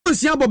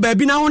nsia bo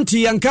baabi na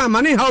wonte yanka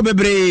ma ne hawo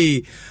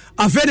bebre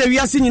afede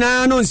wiase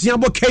nyina no nsia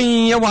bo kan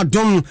ye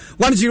wadom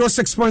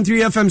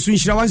 106.3 FM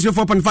Swinshira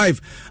 104.5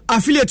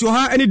 affiliate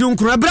ha ani dun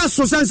kura bra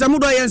so sansa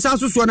mudo yensa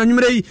so so na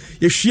nwumre yi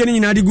ye hwie ne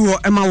nyina de gu ho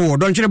ema wo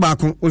don twere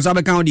baako onsa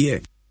be kan wo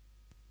de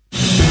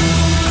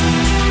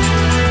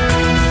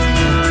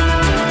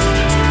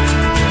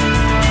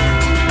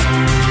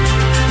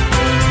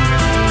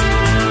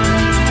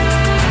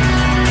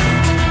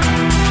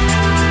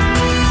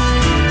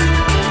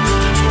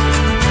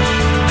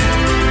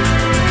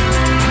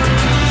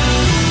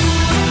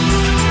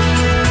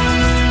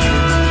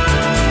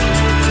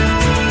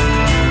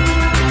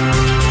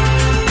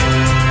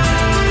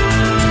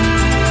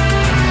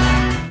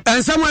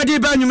Somewhere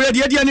deep in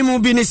the animal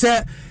business.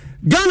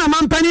 Ghana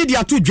Mampani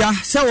dia tuja,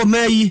 se o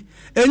mayi.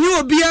 Enyu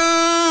obia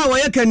wa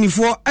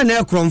yakanifo ana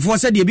ekromfo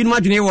se de bi no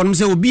adwene wonum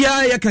se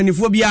obia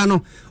yakanifo bia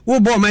no wo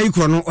bo mayi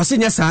kro no o se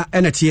nya sa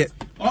ena tie.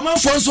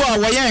 Omanfo so a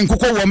woyen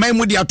nkokọ wo man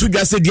mu dia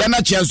tudwa se dia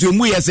na chiaso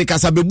mu ye se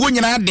kasabebu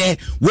nyina de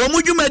wo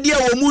mu dwumadi a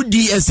wo mu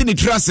di esi ni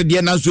trust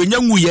de na so nya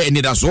nwu ye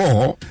enida so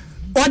ho.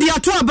 Odi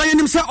ato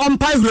abanyenim se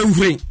ompai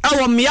hurehureh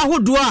awo mmea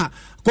hodo a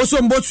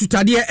koso mbo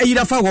tutade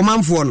eyira fa wo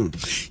manfo no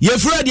ye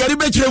fura de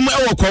rebekirem e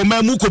wo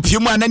kwoma mu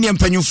kopiem anane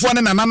mpanyufo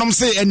ne nananom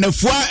se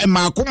enafua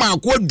maako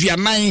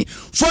aduanan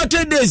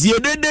 40 days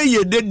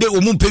yedede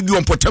omu mpebi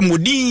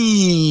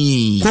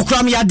ompotamodi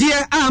kokram yade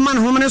a man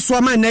homene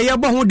so man na ye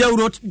bo ho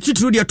dawro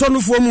titru de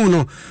tonufo mu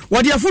no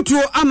wo de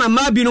afutuo ama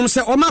ma binom se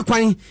o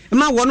makwan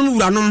ma wonom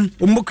wuranom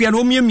ombokua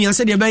no omiamia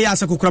se de be ya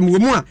se kokram wo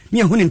mu a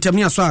me hu ne ntam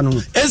ne aso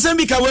ano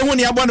ensembi ka we hu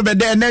ne abo no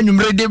bede na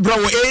nwumre de bro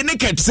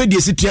Naket se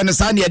de situa ne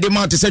sa ne de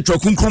ma te se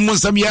kunkum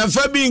nsam ya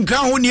fa bi nka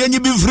ho ne anyi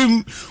bi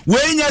frim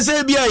we nya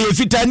se bia ye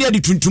fitani ade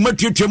tuntuma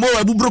tuetwemo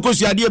wa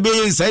bubrokosu ade be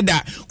inside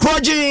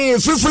kroje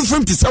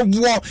frim te se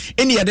wo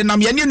eni ye de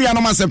nam ye ne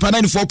nuanom asempa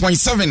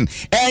 94.7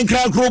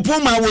 enkra kropo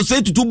ma wo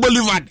se tutu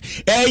Boulevard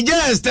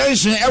je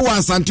station e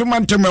wa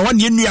santimantem ho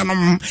ne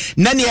nuanom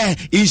na ne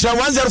insha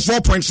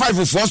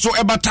 104.5 for so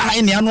e bata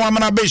eni anu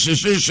amana be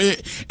hwehwe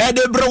e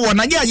de bre wo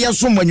na ye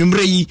so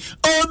manwumre yi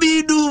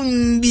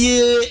obidum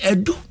bie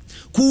edu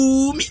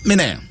ku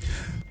mene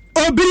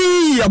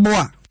Obri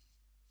aboa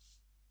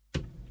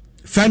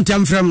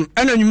Phantom from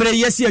ena nwumre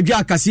yesi adwa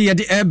akase ye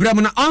de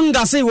ebram na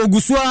anga se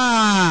woguso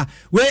a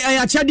we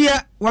ayachade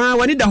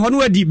wani da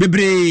hono adi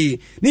bebre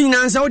ni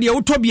nyina nsa wo de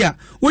wotobia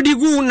wodi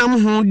gu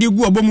nam ho de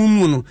gu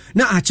obomumu no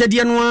na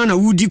achade no na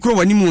wudi kro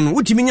wani mu no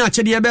wotimi nya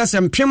achade be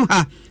sempem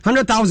ha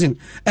 100,000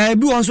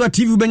 bi won so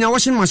TV benya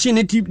washing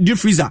machine deep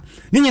freezer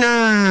ni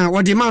nyina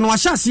wodi ma no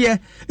ahyase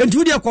enti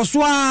wodi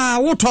akoso a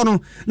woto no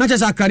na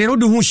chacha kare no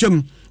de hu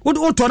hyem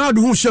wo to na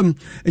de hu hyem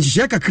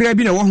ehye kakra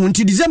bi na wo ho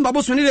nti December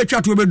bo so ne de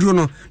twa to beduro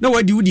no na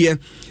wadi wudie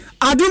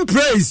adum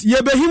praise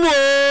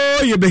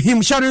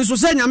yebehim sharon so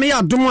se nyame ya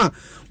adum a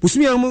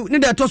busumi mu ne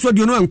de to so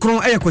de no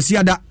enkron eye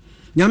kwasiada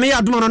nyame ya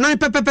adum no nan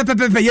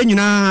pepepepepe ye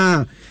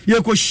nyina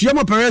ye ko hye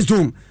mo Perez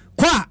Dome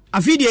kwa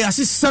afidi ya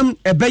sisam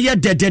ebeye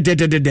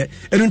de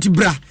enu nti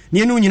bra ne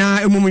enu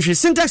nyina emum hwe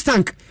syntax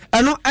tank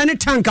eno any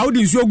tank a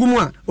wodi nsu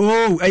ogumu a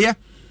eye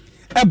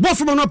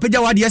ebofo mo no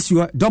pagya wade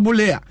asiwa double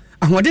layer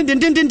ahoden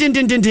den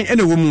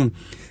ene wo mu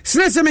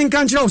sinese men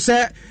kan kire wo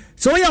se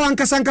so ya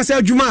wankasa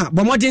adwuma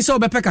bo modin se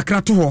obepe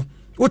kakra to ho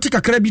woti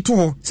kakra bi to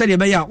ho se de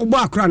be ya wo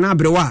akra na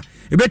abrewa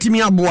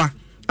ebetimi aboa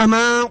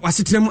ama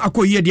wasetrem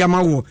akoyie de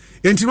amawo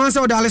entiman se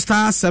wo dal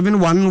star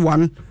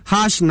 711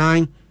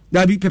 #9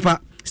 dabi paper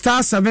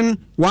star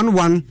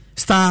 711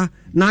 star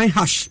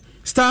 9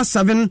 star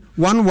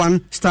 711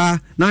 star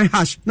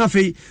 9 na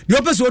fe de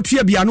opese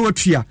otua bia na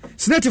otua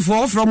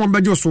senate4 from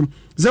ombejo so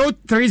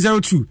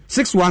 0302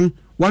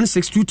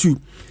 611622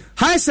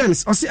 high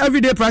sense or see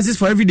everyday prices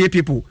for everyday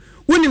people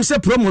when him say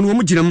promo no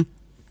mu ginam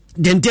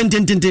den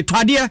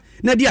twade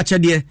na di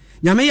achede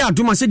nyame ya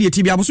adoma se de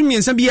TV aboso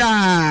miensa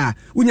bia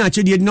unya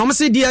achede no mo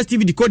se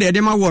DSTV decoder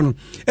de ma wo no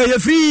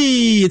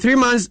free 3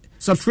 months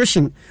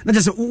subscription na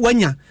just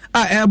wanya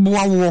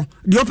boa wo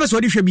de opese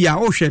odi hwe bia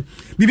o hwe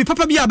bibi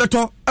papa bia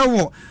beto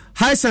ewo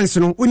high sense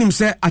no unim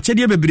se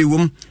achede bebre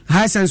wom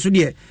high sense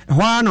de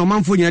ho na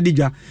omanfo nyina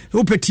digwa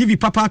ope TV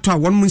papa to a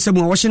won mu nsam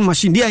washing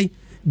machine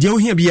de o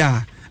hia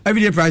bia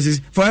everyday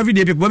prices for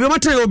everyday people but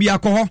matter obi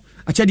akoho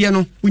achede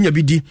no unya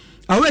bidi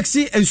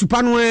awexi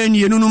ensupa no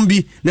ani enunum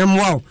bi na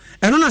mwa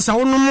eno na sa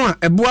wonum a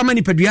eboa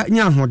mani padua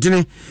nya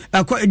hodene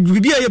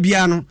bibia ye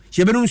bia no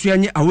ye benum so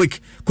anye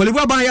awake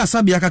kolebua ban ya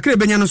sabia kakre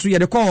benya no so ye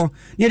de ko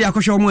ne de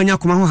akohwe mo anya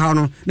koma ho ha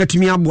no na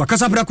tumi aboa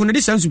kasapra ko ne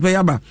de sansupa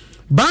ya ba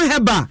ban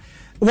heba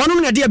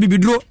wonum na de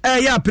bibiduro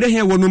ya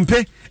prehe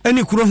wonumpe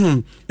ani kuro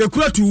ho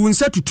ekura tu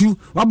wunsa tutu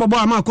wabobo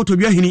ama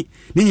akotobia hini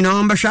ni nyina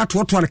won behwa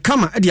totoa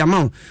kama de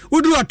ama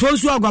uduru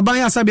atonsu agwaban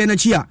ya sabia na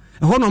chia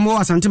ho no mo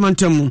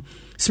asantemantam mu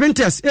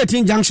Sprinters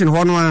 18 junction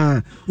hono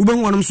a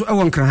ubehu wonom so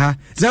ewon kra ha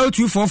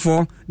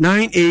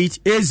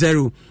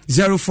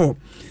 0244988004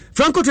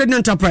 Franco Trading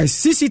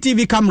Enterprise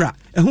CCTV camera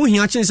ehu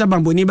hia chensa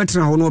bamboni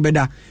betra hono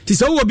obeda ti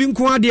se wo bi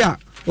nko ade a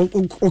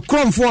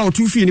okromfo a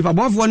otu fi ni pa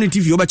bonfo ne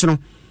TV obecheno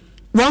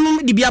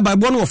wɔnom de bi aba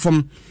ɛboɔ no wɔ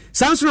fam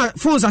saa nso na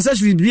phones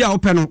accessories bi a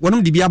wopɛ no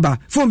wɔnom de bi aba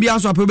phone bi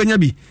nso apɛ wobɛnya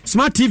bi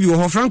smart TV wɔ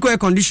hɔ Franco air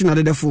conditioner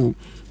dedefo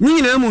ne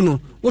nyinaa mu no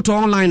wotɔ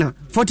online a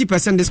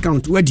 40%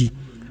 discount wadi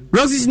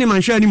Rosie Cinema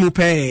nhwɛ ani mu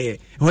pɛɛ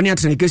ɛhɔ ne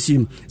atena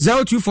kɛsim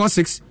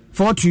 0246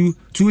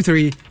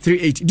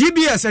 422338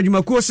 DBS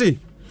adwumakuo se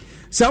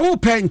sɛ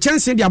wopɛ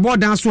nkyɛnse de abɔ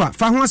dan so a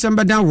fa ho asɛm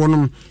bɛdan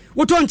wɔnom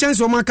wotɔ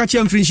nkyɛnse wɔn aka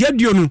kyɛ mfirinhyia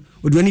aduo no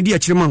oduani di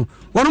akyire ma wo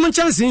wɔnom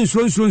nkyɛnse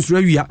nsuro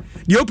awia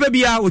deɛ wopɛ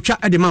bia wotwa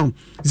ɛde ma wo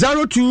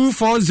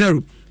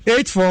 0240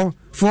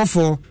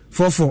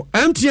 844444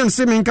 MTN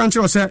se menka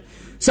nkyerɛ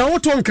sɛ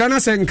wotɔ nkra na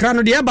sɛ nkra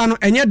no deɛ ɛba no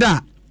ɛnyɛ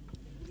da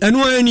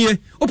ɛno anie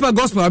wopɛ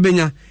gospel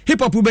abɛnya hip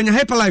hop bɛnya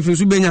hyper life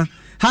nso bɛnya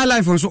high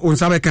life nso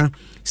onsa bɛka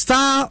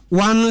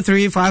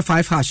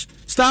 *1355#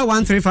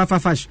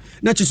 *1355#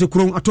 na kyese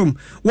kron atom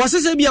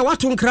wɔsese bia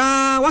wato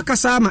nkra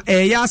wakasa ma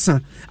ɛyɛ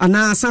asa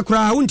ana asa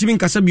kra wontimi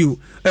nkasa bio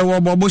ɛwɔ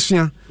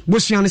bɔbosua no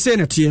sɛ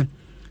na tie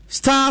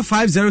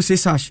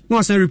 *506# na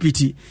wasan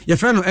repeat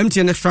yɛfrɛ no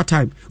MTN extra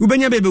time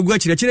wobɛnya bɛbɛgu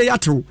akyirɛkyirɛ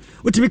yɛatew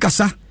wotimi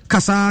kasa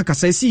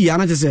si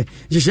ana kyese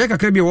hyehyɛ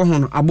kakra bi wɔ ho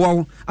no aboa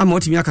wo ama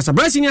wotimi akasa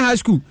Bryce Senior High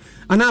School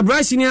ana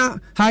Bryce Senior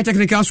High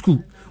Technical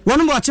School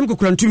wɔnom wɔ akyem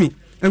kokora ntumi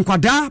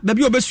nkwadaa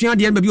baabi obɛsua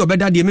deɛ baabi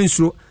obɛda deɛ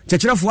mensuro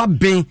kyerɛkyerɛfo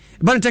abɛn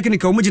ɛba ne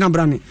technical mu gyina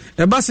brane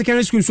ɛba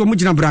secondary school nso mu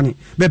gyina brane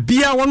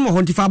baabia wɔn mo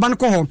hɔ ntifa aba no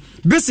kɔ hɔ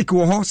basic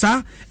wɔ hɔ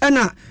saa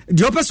ɛna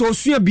deɛ ɔpɛ sɛ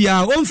ɔsua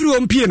bia ɔmfiri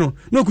ɔmpie no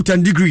na ɔkuta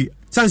degree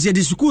sanse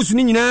yɛde schools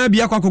no nyinaa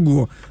bia kɔ akɔgu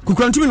hɔ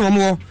kukurantumi no wɔm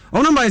wɔ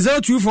ɔno number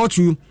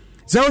 0242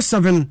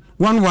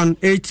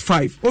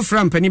 071185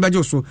 ofra mpani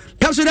bɛgye so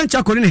Pepsodent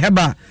Chakori ne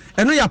heba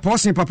ɛno yɛ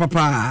apɔsen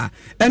papapaa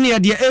ɛne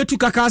yɛdeɛ ɛtu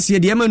kaka aseɛ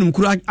deɛ ma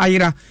numkuru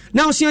ayera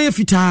na ɔsia yɛ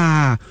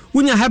fitaa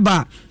wonya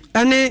heba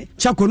ɛne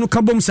Chakori no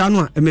kabom saa no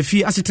a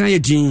ɛmafie asetena yɛ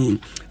din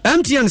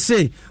MTN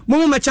se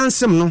momo mɛkya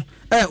nsɛm no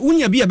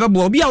wonya bi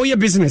ɛbɛboa obi a woyɛ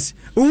business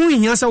wohu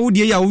hia sɛ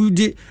wodie yɛ a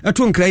wode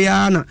ɛto nkra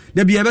yɛ na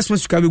da bia ɛbɛsoma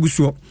sika bɛgu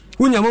soɔ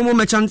wonya momo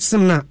mɛkya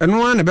nsɛm na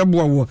ɛno a na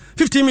ɛbɛboa wɔ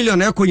 50 million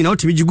na ɛkɔ nyina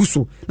wotumi gye gu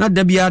so na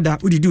da bia da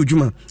wodidi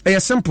odwuma ɛyɛ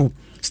simple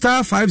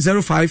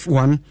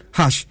 *5051#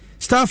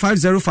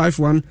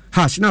 *5051#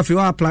 na afei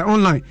wa apply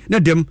online na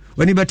dem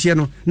wani bɛteɛ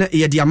no na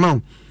ɛyɛ de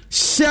amount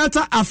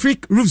Shelter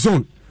Africa Roof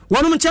Zone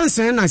wɔnom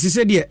nkyɛnse na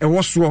sisɛ deɛ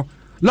ɛwɔ soɔ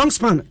long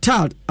span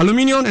tiled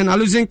aluminium and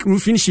aluzinc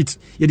roofing sheet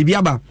yɛde bi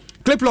aba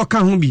clip lock ka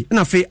ho bi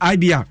na afei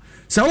IBR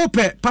sɛ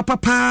wopɛ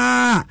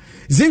papapaa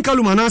zinc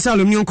aluminum anaasɛ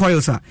aluminium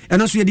coils a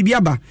ɛno nso yɛde bi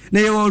aba na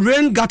yɛwɔ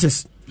rain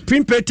gutters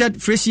pre-painted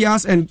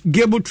fascias and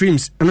gable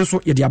trims ɛno nso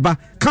yɛde aba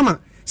kama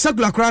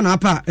circular kora na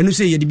apa ɛno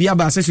sɛ yɛde bi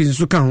aba accessories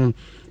nso ka ho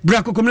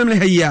bra kokomlem ne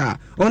ha yi a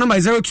ɔwɔ number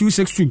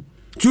 0262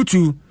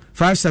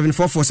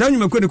 225744 saa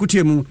nnwumakuo ne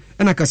kotie mu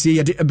ɛna kaseɛ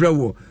yɛde ɛbrɛ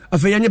wɔ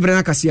afei yɛnyɛ brɛ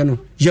no kaseɛ no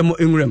yɛmmɔ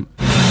nwuram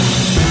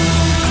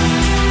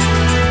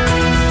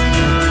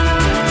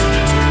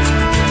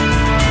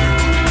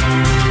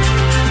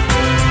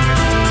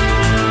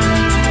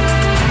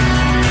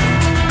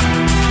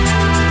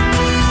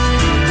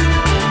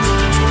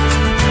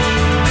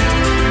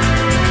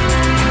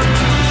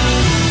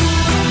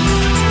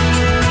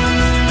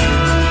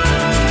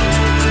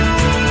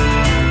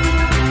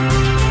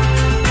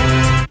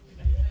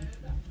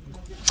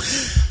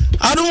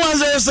Adu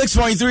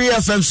 106.3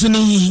 FM suni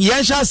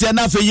yɛnhyɛ aseɛ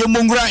na afei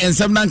yɛmmɔngura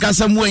nsɛm na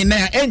nkasa mu na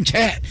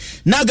ɛnkyɛ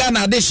na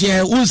Ghana de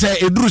hyɛ unsɛ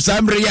eduru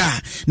saa mmere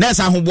a na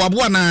ɛsɛ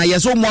ahoboaboa na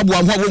yɛsɛ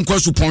mmoaboa ho a wɔnkɔ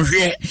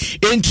supɔnhwɛ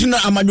enti no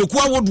amadwoku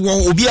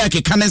awodoɔ obi a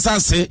keka ne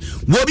sase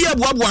obi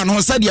aboaboa no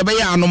sɛdeɛ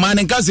ɛbɛyɛ anoma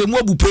ne nkasa mu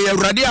abu pɛ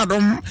Awurade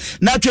adom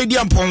na twɛdi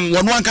ampɔn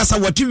wɔno ankasa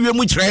wɔte wie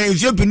mu kyerɛ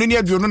efie pinu ne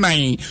aduonu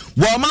nan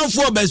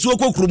wɔmanfoɔ bɛsuo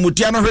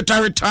kokromutia no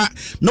hwetahweta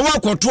na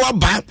wakɔto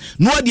aba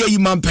na wɔde ayi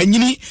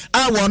mampanyini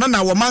a wɔno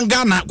na wɔman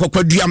Ghana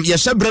kɔkɔduam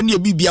yɛhyɛ brɛ ne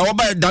bibia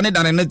wɔba dane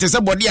no te sɛ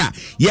bɔde a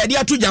yɛde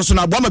ato gya so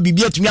na aboa ma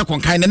bibia tumi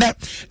akɔnkan ne nɛ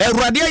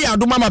Awurade ayɛ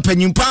adoma ma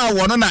panyimpa a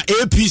wɔno na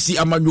APC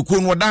amanyuko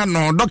no da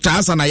no Dr.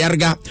 Hassan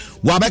Ayarga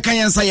wɔabɛka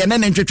yɛn sa yɛne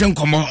ne ntwetwe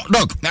nkɔmmɔ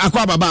doc akɔ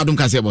ababa adom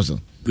Kasiebo so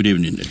good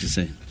evening let you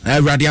say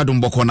Awurade adom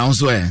bɔkɔ na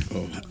nso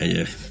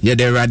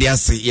yɛde Awurade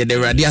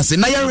ase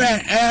na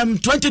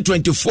yɛrɛ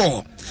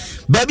 2024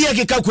 baby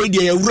akeka kɔ die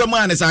yɛwura mu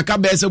a ne saka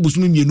bɛɛ sɛ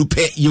busunu mienu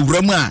pɛ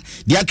yɛwura mu a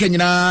de aka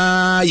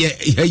nyinaa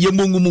yɛ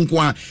mongu mu nko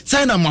a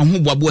sai na maho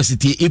boaboa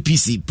sitie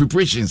APC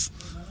preparations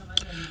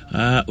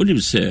onim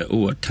sɛ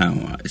over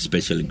town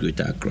especially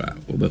Greater Accra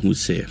obahu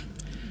sɛ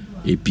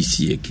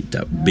APC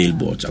kita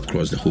billboards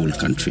across the whole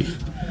country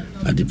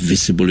and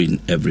visible in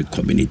every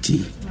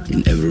community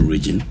in every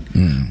region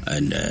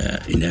and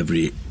in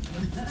every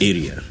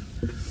area,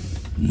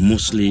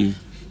 mostly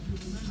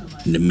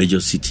in the major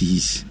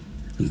cities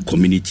and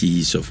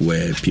communities of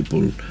where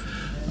people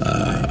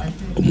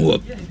more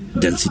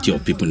density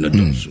of people not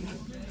done so.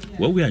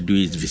 What we are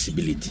doing is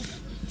visibility.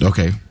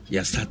 Okay. We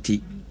are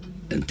starting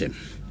and then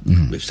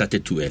we've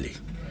started too early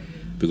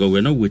because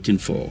we're not waiting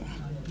for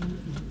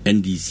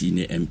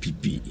NDC and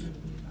MPP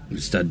to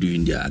start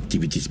doing their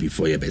activities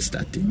before you ever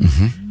started.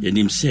 And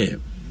him say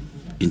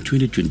in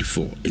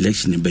 2024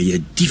 election will be a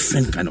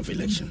different kind of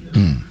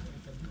election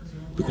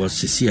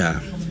because this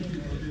year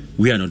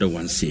we are not the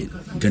ones saying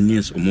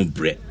Ghanaians are more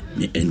bread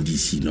the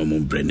NDC, no more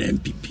brand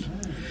MPP.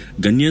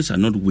 Ghanaians are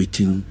not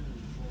waiting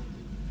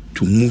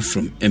to move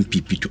from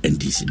MPP to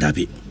NDC.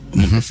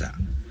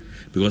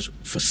 Because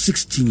for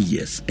 16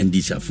 years,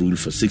 NDC have ruled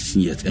for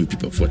 16 years,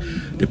 MPP for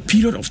the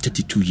period of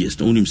 32 years,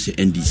 don't even say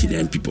NDC, the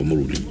MPP are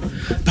ruling.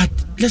 But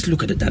let's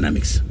look at the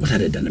dynamics. What are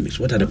the dynamics?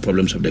 What are the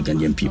problems of the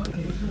Ghanaian people?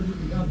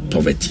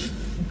 Poverty,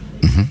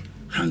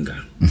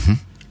 hunger,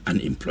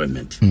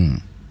 unemployment,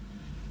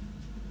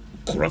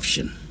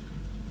 corruption,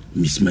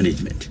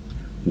 mismanagement,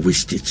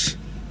 wastage,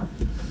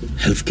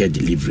 healthcare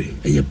delivery,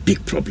 a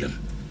big problem.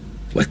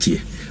 What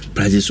here?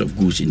 Prices of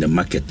goods in the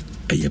market,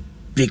 a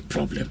big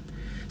problem.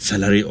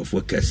 Salary of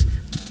workers,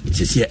 it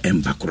is here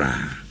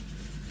Mbakura.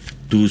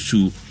 Those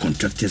who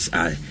contractors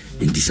are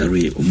in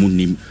disarray,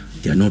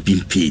 they are not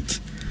being paid.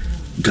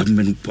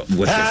 Government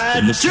workers,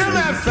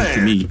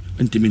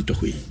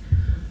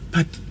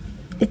 but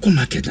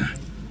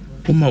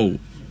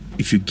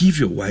if you give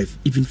your wife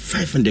even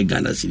 500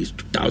 Ghana cedis,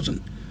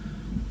 2,000,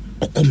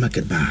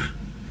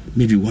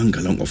 maybe 1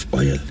 gallon of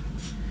oil,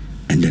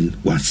 and then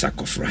 1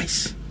 sack of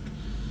rice.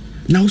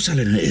 Now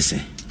salary is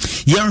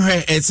Young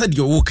said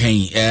you're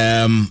okay.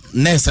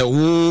 Nessa,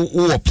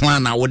 who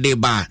plan our day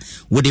bar,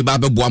 would the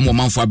Baba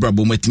Boam for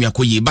Brabo with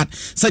me, but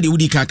said you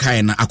would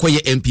Kakaina, acquire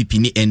MPP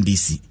ni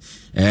NDC.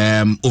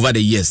 Over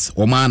the years,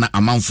 Omana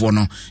amount for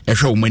no, a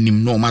show when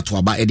him no matter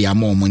about Eddie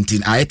Moment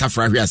in Aeta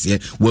Frarias here,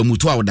 where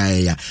Mutua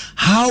Daya.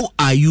 How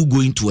are you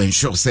going to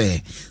ensure,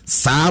 say,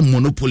 some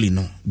monopoly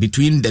no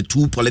between the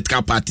two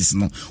political parties?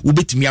 No, who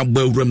bit me a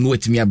ballroom, no,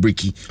 me a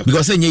bricky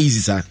because I easy,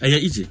 sir.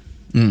 Easy.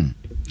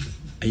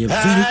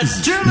 Very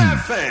easy.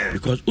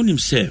 Because on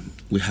himself,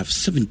 we have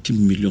 70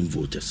 million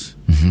voters.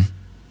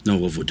 Now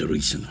we vote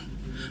election.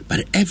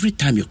 But every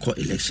time you call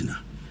election,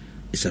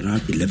 it's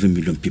around 11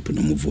 million people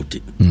no more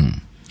voting.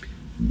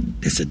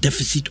 There's a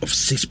deficit of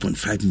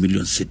 6.5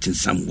 million sitting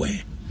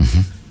somewhere.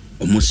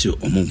 Almost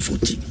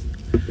voting.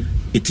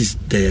 It is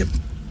the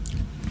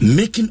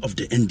making of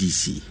the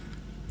NDC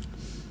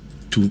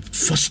to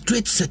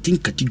frustrate certain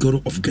category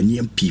of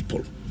Ghanaian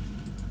people,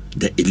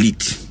 the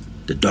elite,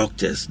 the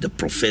doctors, the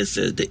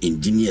professors, the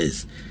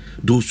engineers,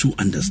 those who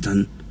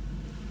understand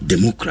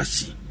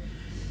democracy.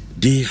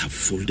 They have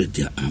folded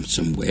their arms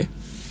somewhere,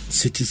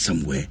 sitting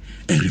somewhere,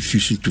 and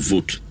refusing to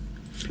vote.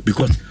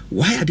 Because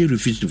why are they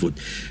refusing to vote?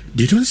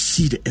 They don't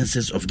see the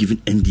essence of giving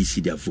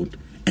NDC their vote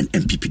and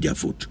MPP their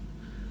vote.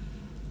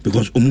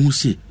 Because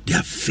Omusi, they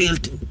have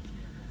failed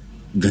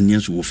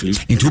Ghanaians woefully.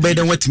 Into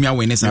better what me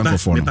awareness and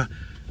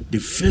they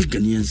failed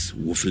Ghanaians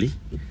woefully,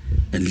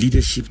 and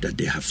leadership that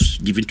they have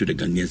given to the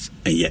Ghanaians,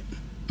 and yet.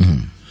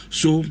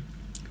 So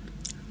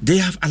they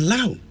have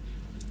allowed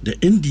the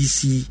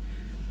NDC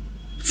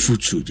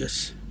foot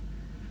soldiers,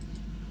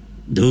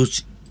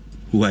 those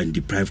who are in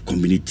deprived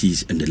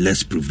communities and the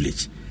less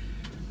privileged,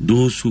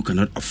 those who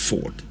cannot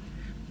afford,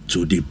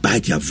 so they buy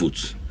their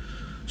votes.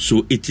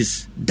 So it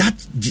is that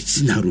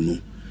scenario.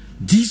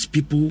 These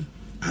people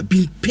are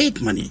being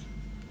paid money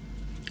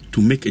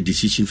to make a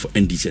decision for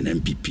NDC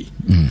and MPP.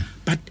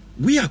 But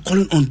we are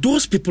calling on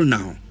those people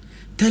now,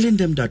 telling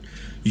them that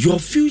your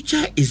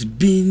future is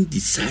being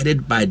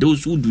decided by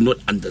those who do not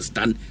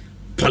understand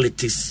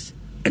politics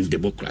and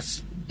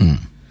democracy.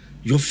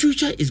 Your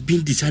future is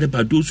being decided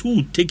by those who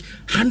will take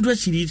 100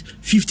 cities,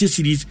 50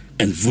 cities,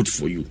 and vote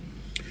for you.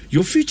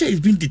 Your future is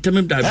being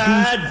determined by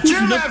those who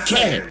do not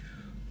care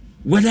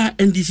whether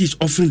NDC is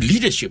offering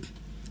leadership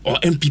or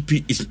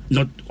MPP is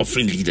not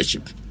offering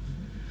leadership.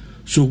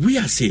 So we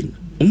are saying,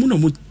 the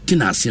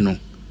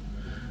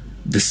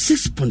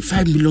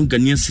 6.5 million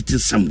Ghanaians sitting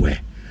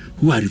somewhere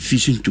who are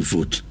refusing to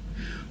vote,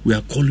 we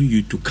are calling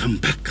you to come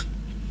back.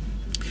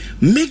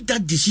 Make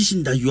that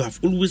decision that you have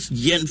always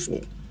yearned for.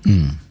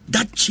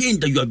 That change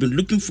that you have been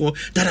looking for,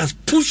 that has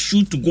pushed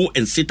you to go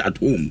and sit at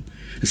home,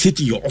 sit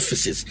in your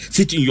offices,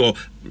 sit in your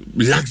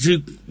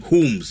luxury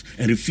homes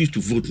and refuse to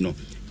vote now.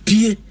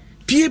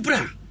 Pie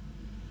bra.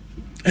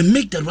 And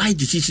make the right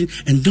decision,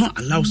 and don't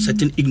allow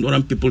certain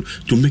ignorant people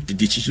to make the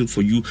decision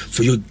for you,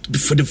 for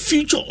the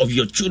future of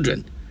your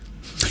children.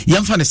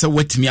 Young fan is a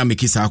wet me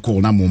make his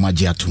call na moma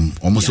jiatum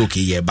almost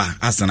okay yeba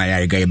asana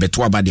ya ga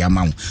beto about the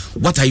amount.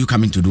 What are you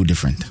coming to do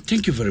different?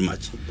 Thank you very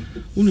much.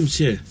 Unim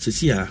say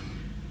Cecilia,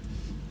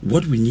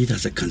 what we need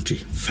as a country,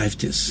 5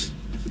 things: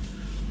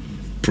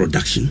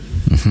 production,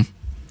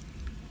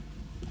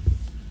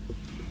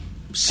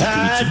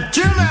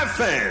 security,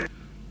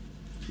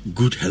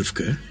 good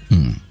healthcare,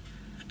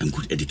 and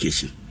good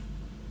education.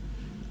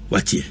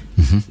 What here?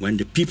 When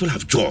the people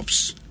have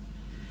jobs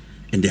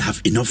and they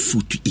have enough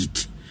food to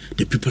eat,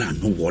 the people are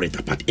not worried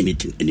about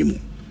anything anymore.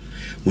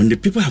 When the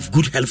people have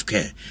good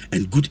healthcare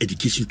and good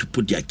education to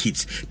put their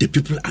kids, the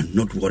people are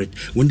not worried.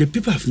 When the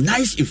people have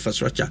nice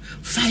infrastructure,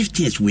 5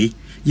 things way,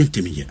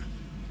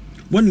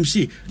 when you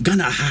see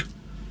Ghana,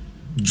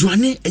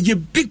 Joanne, a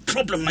big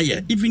problem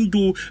here. Even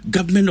though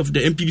government of the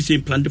MPP say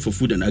planted for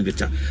food and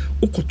agriculture,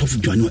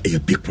 Joanne a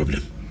big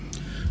problem.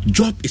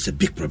 Job is a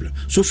big problem.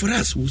 So for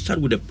us, we'll start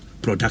with a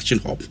production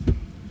hub.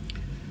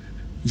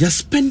 You're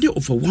spending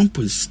over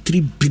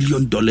 $1.3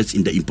 billion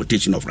in the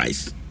importation of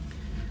rice.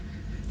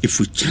 if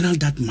we channel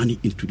that money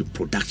into the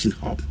production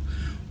hub,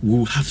 we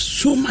will have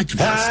so much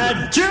vast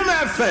land.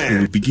 We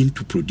will begin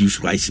to produce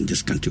rice in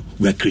this country.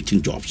 We are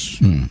creating jobs.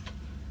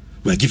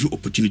 We are giving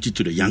opportunity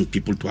to the young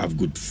people to have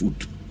good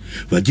food.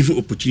 We are giving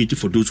opportunity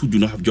for those who do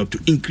not have job to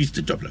increase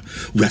the job.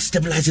 We are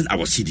stabilizing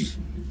our city.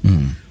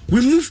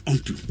 We move on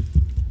to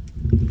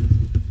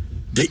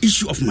the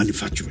issue of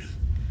manufacturing.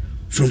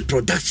 From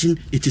production,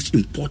 it is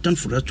important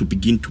for us to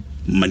begin to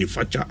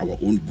manufacture our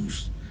own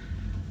goods.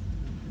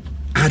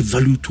 Add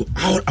value to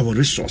all our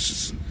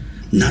resources,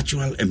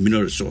 natural and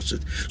mineral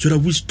resources, so that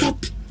we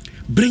stop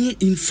bringing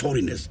in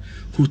foreigners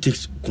who take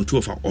control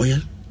of our oil,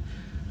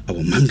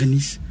 our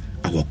manganese,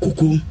 our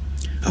cocoa,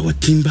 our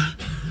timber,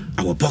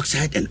 our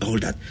bauxite, and all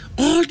that.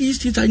 All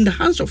these things are in the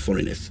hands of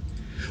foreigners.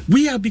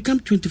 We have become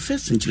 21st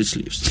century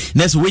slaves.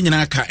 That's when you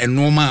and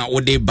Roma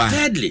would they buy.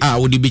 Thirdly,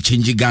 would they be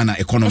changing Ghana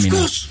economy? Of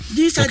course,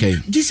 these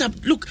are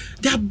look.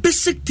 There are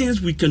basic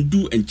things we can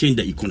do and change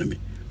the economy.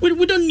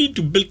 We don't need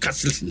to build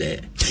castles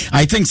there.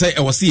 I think say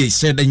I was see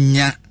said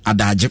nya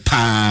adaje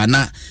pa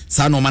na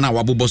sa no mana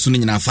wabobo so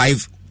nyina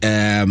 5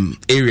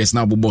 areas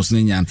now boss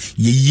nyan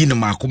ye no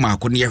mako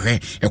ne hwe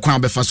ekwan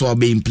befa so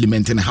be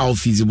implementing. How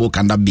feasible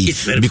can that be?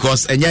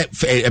 Because enye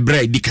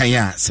ebre dikan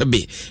ya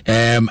sebe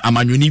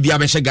amanwoni bia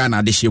be hye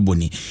Ghana de hye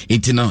boni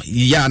intino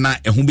ya na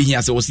ehu be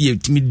hia se wo se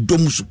yetimi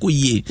dom suko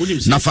ye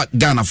na fa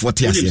Ghana for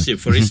tiase.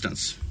 For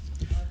instance,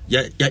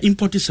 yeah,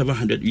 imported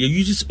 700. We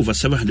uses over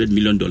 $700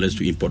 million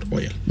to import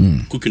oil,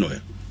 cooking oil.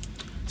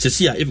 So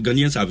see, if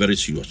Ghanaians are very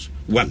serious,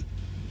 1,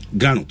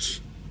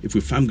 granules. If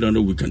we farm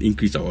granule, we can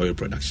increase our oil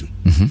production.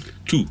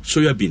 2,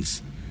 soya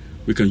beans.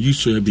 We can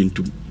use soya bean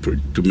to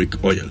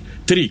make oil.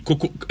 3,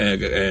 cocoa.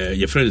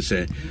 Your friend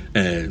say,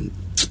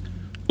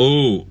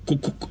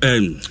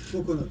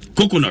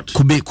 coconut.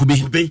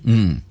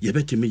 Kube. You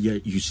better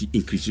make you see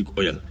increasing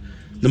oil.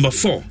 Number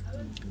 4,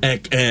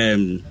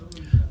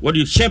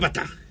 shea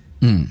butter.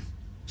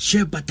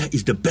 Shea butter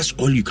is the best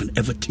oil you can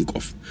ever think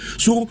of.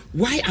 So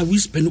why are we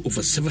spending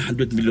over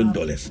 $700 million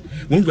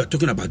when we are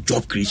talking about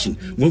job creation,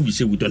 when we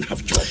say we don't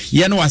have jobs?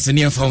 You know what's in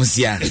your phones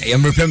here.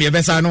 I'm repeating your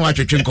best. I know what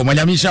you're doing. Come on,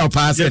 Yamisha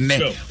pass and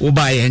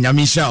Ubai and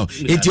Yamisha.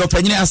 It's your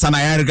opinion as an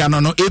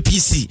Ayargano, no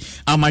APC,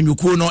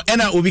 Amanyukuno,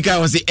 and Ubika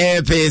was the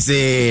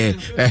APC.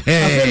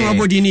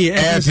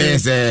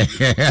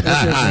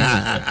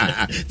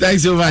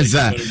 Thanks so much,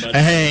 sir.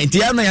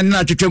 Tiana and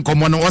Nacho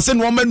come on, was in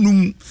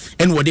woman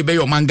and what they be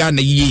your manga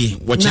ye.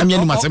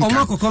 Champion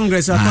Masemka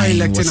Congress are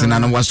elected and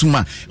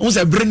Wasuma was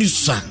a brand new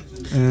son.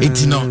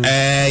 It's no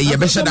you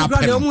better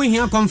that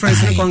here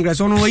conference in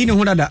Congress on way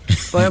who that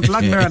or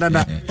flag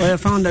bearer or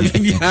found that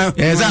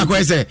yes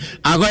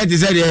I going to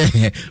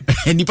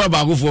say nipa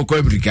bago for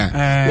Kobrika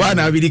one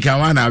abidika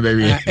one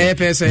very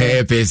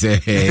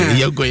APC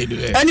you go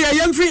and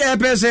young free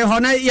APC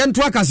hona yan to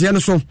akase no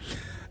so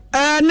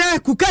na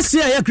kukase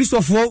ya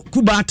Christopher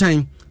Kuba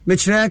time me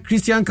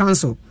Christian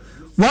Council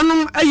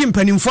one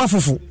ayimpanimfo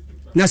afofo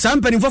na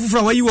sampanimfo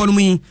foforo wayi wonu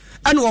mu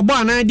ana obo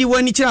ana di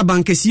wani kira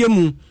bankasie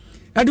mu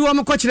ade wo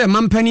mko kire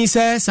mampani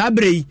se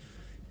sabrei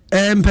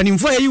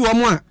mpanimfo ayi wo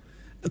mu a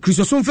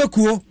Kristosom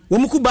fekuo wo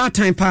mku ba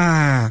tan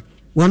pa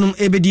wonu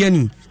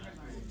ebediani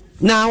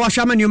na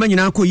wahwama nyoma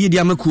nyina ko yidi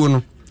amakuo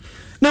no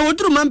na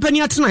woduru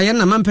mampani atena ye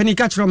na mampani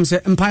ka kirom se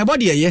mpaebo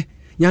de ye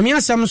nyame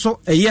asam so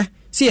eye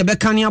se ye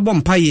beka ne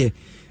abom paye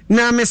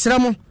na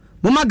mesramo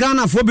moma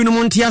Ghana fo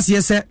binu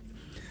ntiase se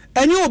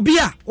enye obi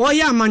a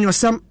oya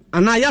amanyosam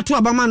ana yato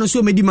abama no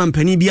so medi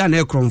mampani bia na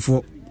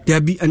ekromfo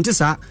dabi ente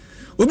sa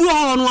obi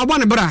ho no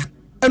abone bra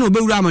ena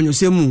obewura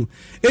amanyosem mu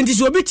enti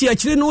so obi ti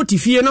akire no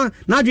otifie no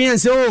na adwen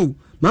se o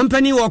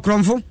mampani wo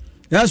kromfo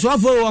ya so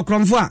afo wo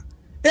kromfo a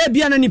e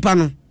bia na nipa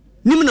no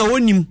nim na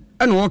wonim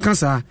ena wo ka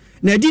sa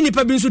na di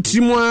nipa bi nso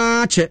tirimu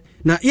a che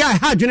na ya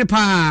ha adwene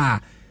pa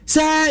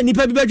se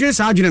nipa bi badwene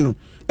sa adwene no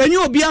enye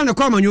obi a na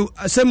kwa amanyo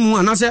asem mu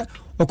anase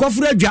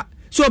okofuru adwa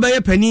so obeye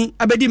pani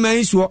abedi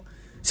man so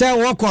se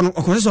wo kɔ no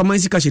okɔ se so man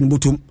sika hye ne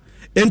botom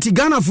enti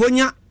Ghana fo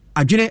nya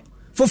adwene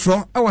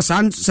foforo e wo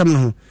san sem no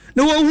ho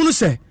na wo hunu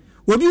se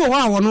obi wo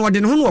ha wo no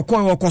wode ne ho no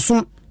okɔ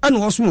wɔkɔsom ana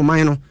wo som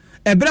man no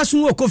ebra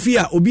so wo kofi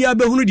a obi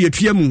abehunu de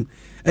atua mu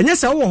enye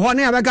se wo ho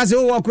na ya beka se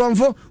wo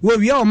kromfo wo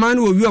wi o man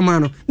no wo wi o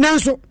man no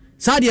nanso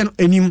saa de no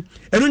enim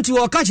enu nti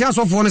wo ka kye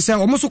asofo no se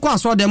wo so kɔ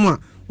aso dem a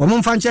wo mo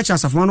mfa nche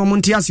asafo no mo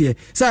nte ase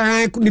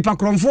se nipa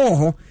kromfo wo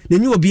ho na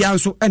nyi obi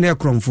anso na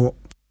kromfo.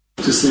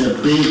 To say a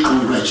big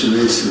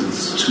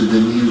congratulations to the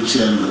new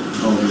chairman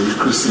of the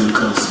Christian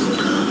Council of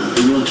Ghana.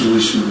 We want to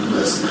wish you the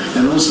best.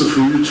 And also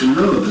for you to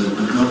know that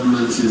the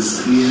government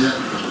is here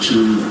to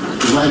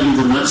provide you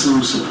the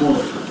maximum support.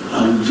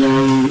 I'm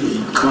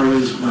very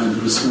encouraged by the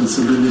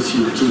responsibility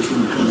you've taken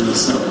upon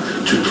yourself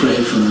to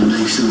pray for the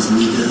nation's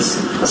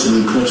leaders. It's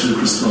an important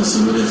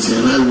responsibility,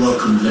 and I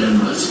welcome very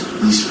much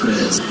these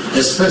prayers,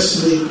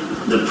 especially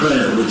the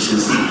prayer which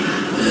is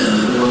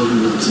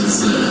one which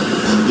has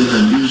been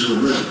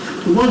unusual.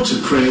 We want to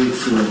pray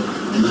for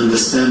an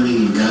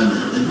understanding in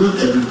Ghana, and not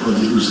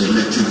everybody who's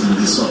elected in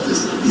this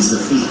office is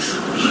a thief.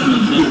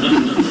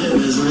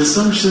 There's an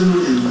assumption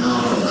in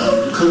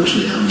our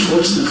country,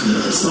 unfortunately,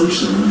 an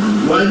assumption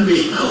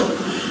widely held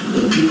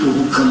the people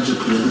who come to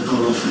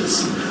political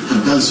office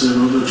have done so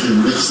in order to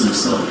enrich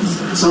themselves.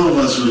 Some of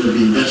us would have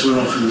been better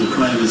off in the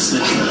private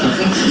sector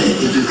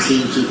if it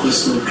came to a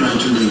question of trying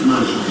to make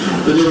money.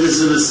 But it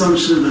is an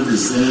assumption that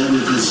is there, and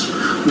it is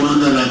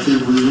one that I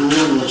think we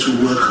all ought to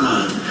work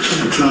hard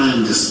to try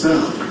and dispel.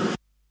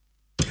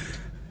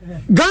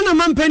 Ghana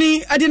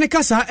Mampany Adine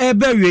Kasa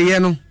Ebewe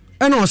no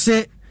eno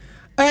se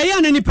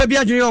ya na nipa bi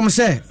adwene o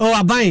se o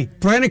aban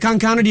proye ne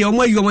kankan no de o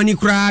mayi o mani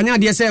kura nya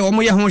de se o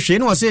mo ye ho hwe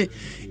no se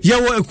ye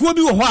wo ekuo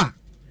bi wo ho a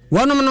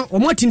wonom no o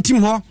mo tintim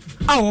ho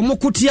a o mo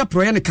kotia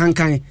proye ne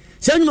kankan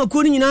se anyuma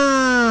ko ni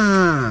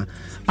nyina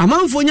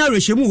amanfo nya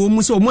rehemu wo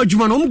mu se o mo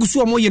adwuma no o mo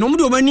gusu o mo ye no o mo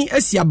de o mani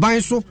asi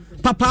aban so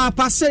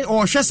papa se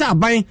o hwe se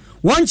aban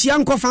wanchi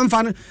anko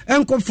fanfan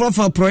enko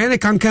for proye ne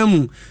kankan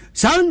mu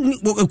san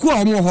eku a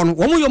omo ho no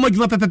omo yo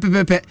madwuma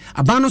pepepepe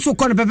aban no so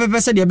kɔ ne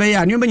pepepe se de be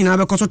ya ne omo nyina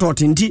be kɔ so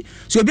tɔtinti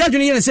so obi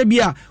adwene yɛ se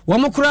bia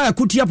omo kora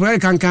akutia proye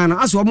kankan no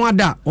aso omo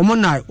ada omo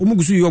na omo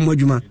gusu yo omo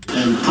adwuma.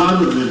 And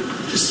part of it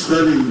is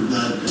spreading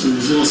that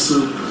is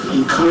also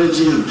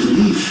encouraging a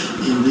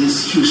belief in the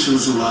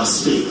institutions of our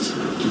state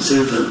to say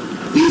that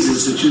these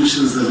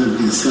institutions that have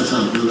been set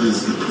up, whether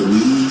it's the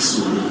police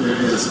or the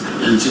various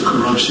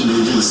anti-corruption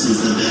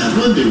agencies that they have,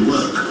 when they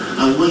work,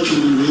 are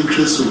working in the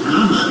interests of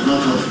Ghana,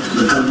 not of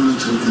the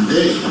government of the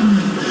day.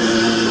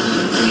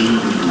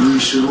 And we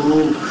should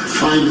all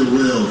find a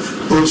way of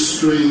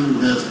bolstering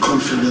that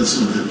confidence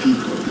of the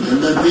people.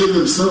 And that they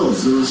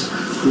themselves, those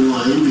who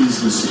are in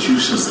these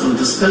institutions,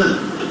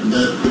 understand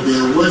that they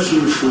are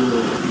working for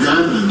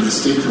Ghana and the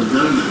state of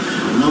Ghana.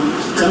 Now,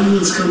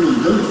 governments come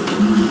and go.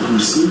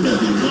 We've seen that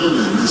in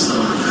Ghana, and this is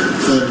our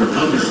third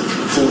republic,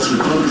 fourth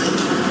republic.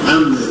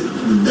 I'm the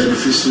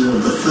beneficiary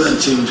of the third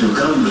change of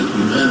government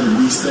we've had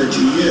in these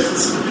 30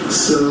 years.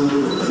 So,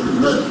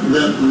 but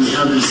that we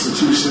have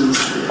institutions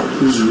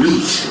whose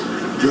reach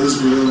goes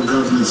beyond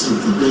governments of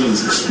the day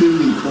is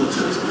extremely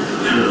important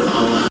for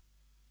our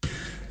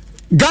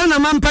Ghana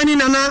Mampany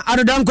Nana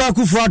Adodanko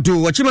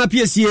Akufo-Addo wachima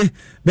PSA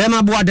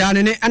bema boada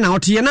ne na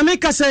otie na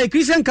make say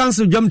Christian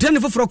Council jomtene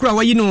foforo kura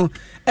wayi no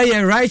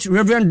Right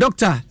Reverend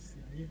Dr.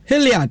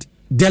 Hilliard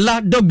Dela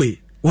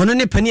Dogbe wono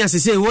ne pani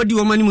asese wodi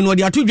wo mani mu no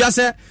de atodwa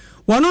se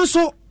wono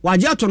so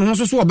waje ato no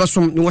so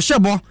obesom ne wo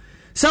hyebo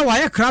se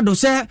waye krado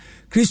se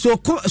Kristo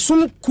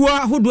som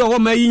kuwa hodo a wo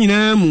mayi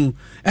nyina mu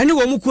ene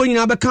wo mu kuwa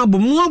nyina beka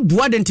bom no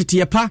aboa de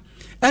nteteepa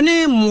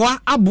ene moa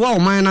aboa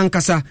oman na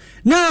nkasa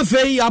na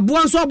afei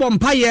aboa nso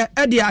abompaye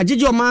e de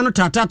agege oman no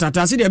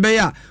tata se de be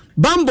ya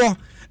bambo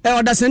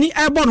odasani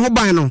ebon ho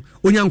ban no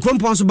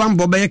onyankrompo nso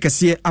bambo be ye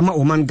kese ama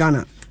oman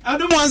Ghana.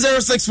 Adum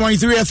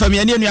 106.3 FM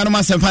yani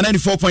nuanoma sempa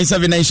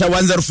 94.7 na isha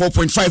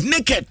 104.5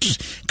 Naket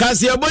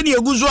Kasiebo ni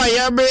eguzo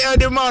ayabe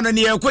adema no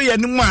ne yakoye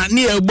nimu a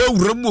ne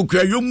yabawuramu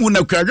kwayomu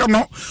na kwayo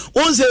no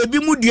onse ebi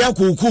mu dua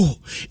koko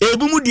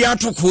ebi mu dua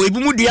toko ebi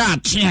mu dua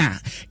atea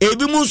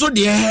ebi mu so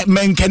de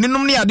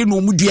menkaninum ne ade no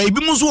mu dua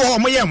ebi mu so ho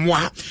mo ye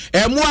moa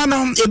emoa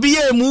no ebi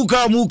ye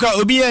muka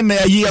obi ye na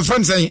yi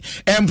afranse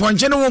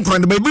emponche no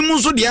wonkron de ebi mu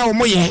so de ho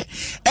mo ye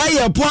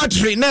eye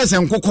poetry na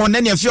esenkoko na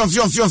ne fio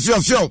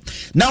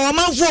na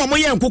wama for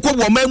moye nkokọ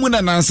wo mamu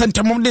na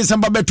nansentam de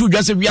nsamba betu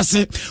dwase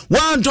wiase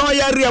wanto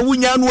yare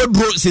awunya no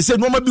aduro sese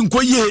no ma bi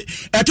nkoye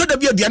etoda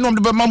bi aduane no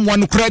de mammo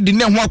no kra de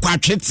ne ho akwa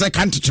twetse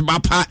kantete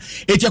bapa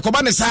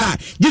etiekoba ne sa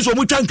gizo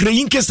mu twankre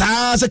yinke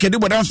sa se kede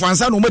bodan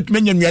fansa no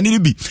matmenya nuane ni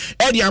bi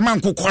e de ama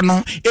nkokọ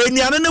no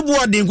enuane ne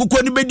boode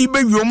nkokọ ni bedi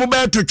bewi mo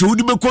ba twetwe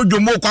di bekodwo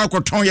mo kwa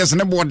akoton yes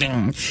ne boode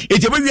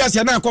etieba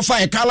wiase na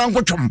akofa e kala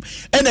nkotwom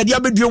e na de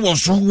abedue wo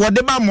so wo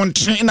de ba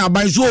monten na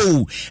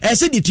abanzo e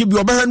se de tibi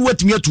obehwa no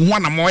watimi atu ho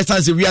na mo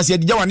esa se wiase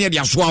de jawane de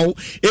asoawo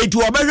eti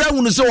obehwa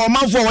hunu se wo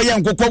manfo wo ye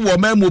nkokọ wo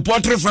mamu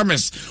poultry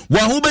farmers wo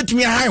ho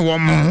betimi han wo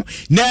mo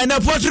na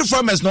poultry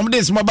farmers no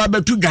mde sima ba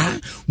betu dwa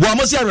wo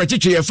mo se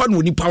arecheche ye fa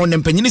no nipa wo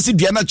nempanyini se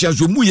dua na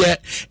chiazo mu ye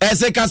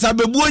ese kasa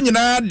bebuo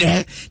nyina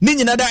de ni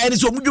nyina da ene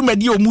so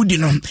mudwumadi o mudi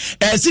no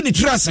ese ni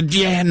trust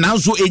de na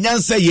so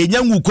enyansa ye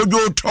nyanwu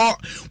kodwo to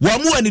wo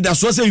mo ani da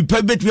so se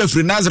ipa betimi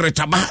afri Nazareth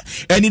aba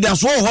ani da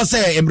so ho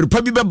se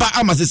emrepa bi beba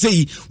ama se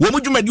sei wo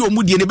mudwumadi o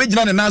mudi ne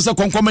begina ne na se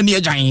konkoma ne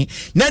agyan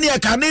na ne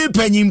ka ne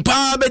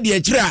panyimpa be de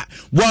akira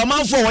wo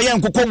amanfo wo ye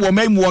nkokọ wo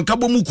mamu won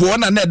kabo mu ko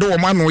na de wo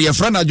ma no ye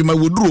fra na adwuma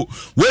woduro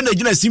we na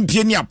gina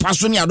simpie ni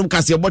apaso ni adom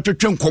Kasiebo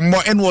twetwe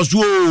nkommo ene wo so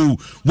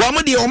wo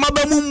mo de o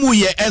maba mu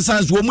ye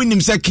essence wo mu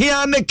nim se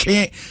kia ne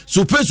ke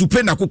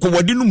super na kokọ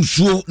wodi num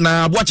suo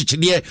na abo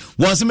akyekede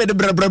wo se me de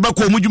brebreba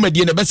ko mu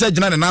dwumadie ne be se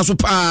gina ne na so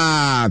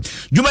pa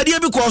dwumadie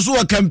bi ko so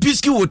wo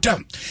Kampiski wota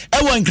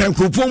e wo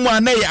nkrankropo mu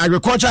ana ye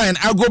agriculture and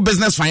agro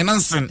business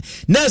financing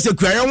na se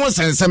kuayo wo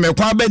sense me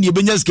kwa ba ne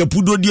benya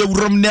skapudo die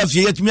wurom na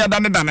afie yetumi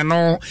adane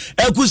no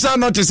ekusa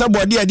no te se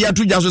body ade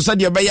ato dwa so se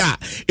de be ya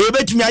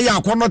ebetumi aya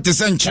akono te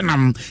se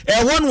nkyenam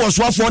ehon wo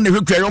so afo na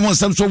hwekwa mo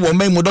nsam so wo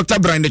man mu Dr.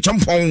 Brian de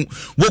Champon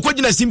wo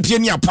kogina simpie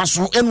ni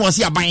apaso eno wo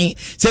se aban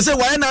se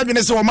wa na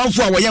adwene se wo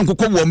manfo a wo ye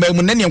nkokọ wo man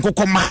mu na ne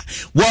nkokọ ma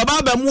wo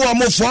baba mu wo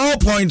mo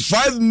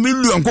 4.5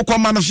 million nkokọ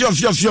ma no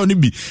fio ni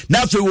bi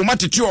na afi wo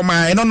matete o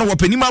ma eno no wo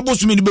panim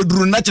abosumi ni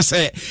beduru na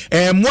kyese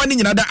mo ni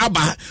nyina da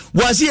aba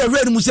wo se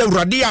ehwe ni mu se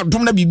urade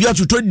adom na bibia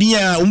toto din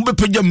a wo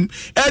bepejam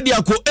e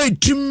dia ko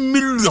 18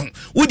 million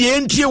wo de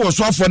entie wo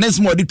so afo na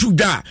nsimo de tu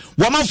da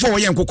wo manfo wo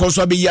ye nkokọ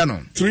so abeya no.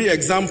 3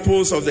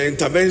 examples of the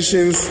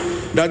interventions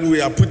that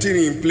we are putting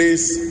in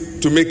place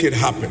to make it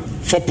happen.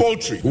 For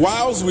poultry,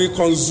 whilst we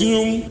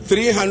consume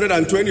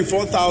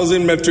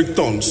 324,000 metric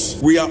tons,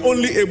 we are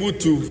only able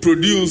to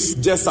produce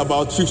just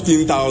about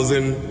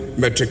 15,000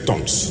 metric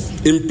tons,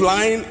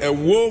 implying a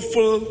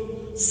woeful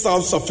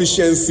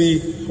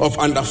self-sufficiency of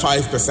under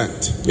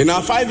 5%. In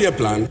our 5-year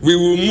plan, we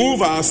will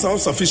move our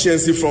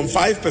self-sufficiency from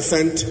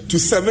 5% to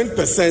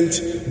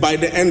 7% by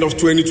the end of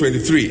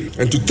 2023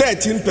 and to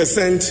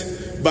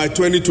 13% by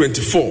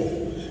 2024.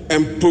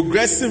 And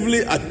progressively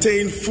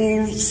attain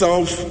full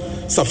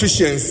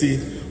self-sufficiency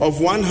of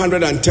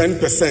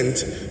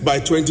 110% by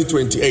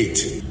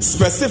 2028.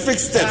 Specific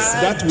steps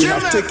that we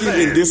have taken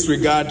in this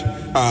regard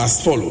are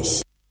as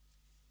follows.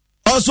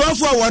 Also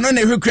for one on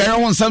a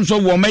require some so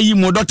woman you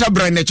mo Dr.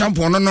 Brian the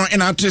Champion no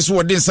in artist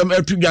what some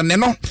attribute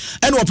no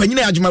and open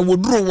adwuma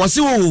woduro was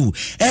wo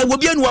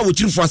be anu a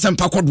wotiri for some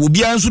pakod wo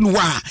bia nso no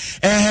wa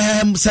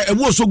say e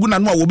wo so gu na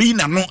no wo be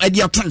na no e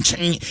dia to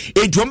nchen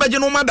e to mbaje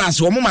no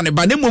madas wo mo mane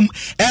ba ne mum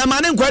ma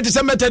ne nkwa te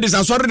se methodist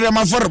asori de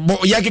ma for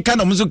ya keka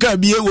no muso ka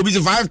bie wo bi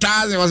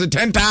 5,000 was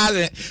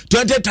 10,000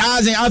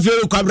 20,000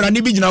 afero kwabra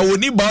ni bi gina wo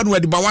ni ba no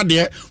de ba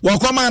wade wo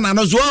koma na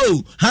no so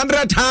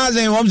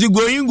 100,000 wo mzi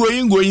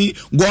going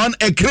gone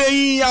a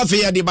crane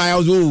affair de by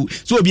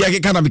so be a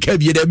kind of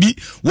cabby de be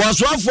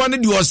was one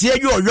of your say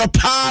your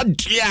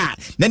part yeah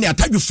then you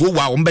attack you for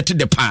wow better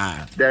the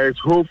par. There is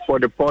hope for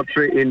the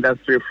poultry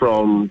industry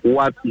from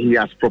what he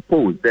has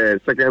proposed, the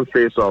second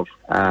phase of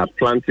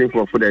planting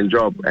for food and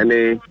job and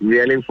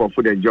reeling for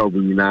food and job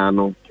in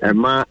Nano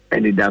Emma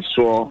and it does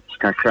so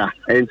kakra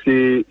and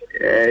see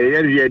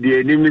the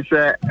enemy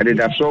say and it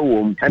does so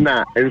womb and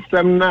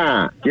some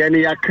na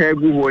yani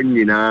akagu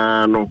one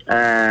no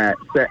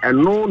say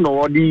and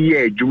no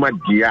the Juma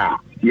dia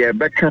ye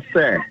beka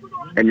say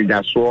and it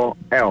does so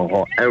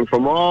and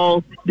from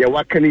all the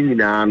working in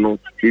Nano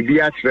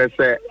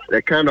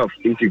the kind of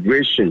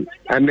integration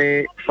and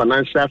the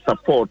financial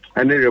support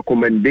and the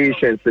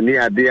recommendations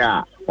near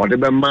there or the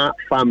Bama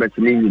farmers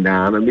in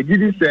Nana. Me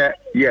did say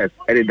yes,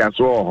 and it does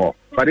all.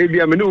 But if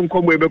you are no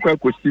come we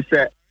could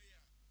say.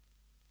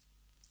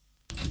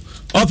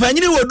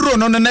 Opanyini woduro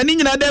no na ni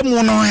nyina dem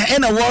no e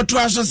na woto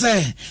aso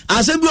se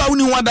asembi a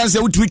woni ho danse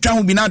wotumi twa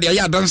ho bi na de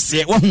ya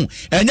danse wo hu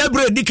enya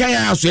bre di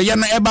kan aso ye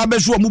na e ba be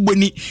so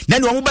omuboni na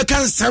ne omu be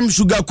kan sam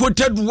sugar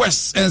coated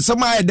west and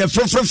some I the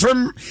from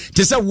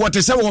to say what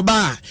to say wo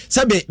ba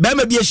sebe be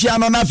ma bi ahia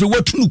no na afi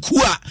watunu ku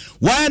a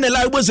why na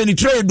la bo se ni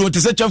trade do to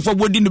say for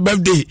body no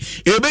birthday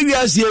e be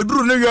wi ase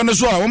eduro no yo no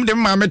so a wo de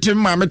ma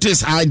mete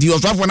sa di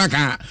ofafo na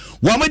ka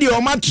wo ma de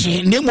o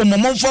mate ne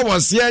momomon fo wo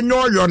se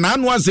enyo yo na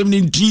anu asem ni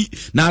nti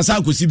na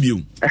asa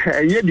Kasiebo.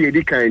 Ye de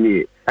di kan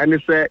ni ane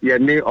se ye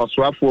ne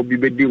osoafo bi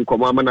bedi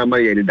nkomo amana ma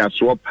ye da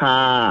so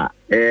pa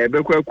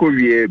bekwa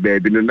kowie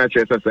be no na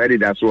chese se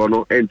da so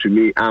no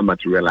entumi a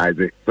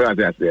materialize so as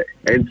I say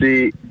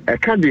enti e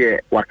ka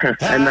de waka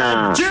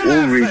na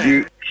o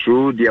ready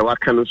through the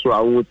waka no so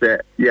I will say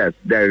yes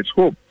there is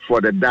hope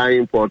for the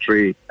dying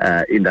poultry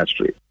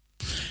industry.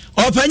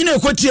 Opanyine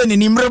kotie ni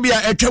nimre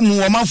bia etwamu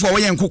wo manfo wo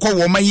ye nkokọ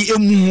wo mayi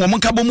emu wo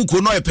mkabo mu ko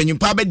no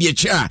epanyimpa ba de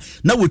echi a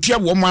na wotua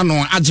wo ma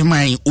no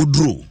ageman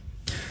oduro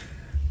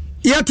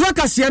ya to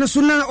akase no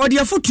so na odi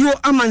afotuo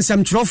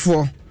amansam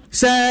twerofo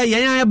se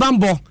yan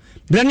bambo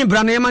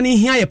brane yema ni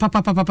hia ye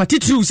papa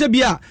titru se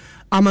bia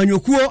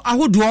amanyokuo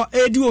ahodo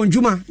edi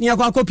onjuma ni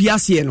akopia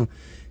ase no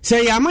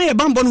se ya ma ye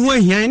bambo no ho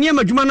ahia ni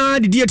amadwuma na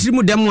didi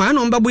atirimu dem a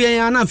no mbabo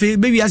yan na afi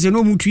bewi ase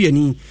no mutu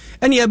yani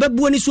ene ye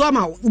bebu ani so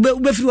ama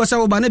ubefiri wasa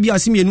wo ba na bia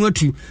asemienu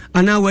atu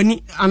ana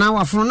wani ana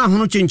wafono na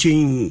hono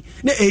chenchen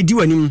na edi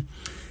wanim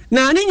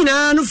na ne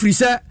nyina no firi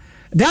se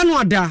dano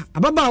ada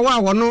ababa wa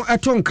wono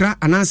eto nkra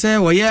ana se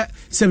wo ye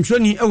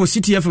semtroni e wo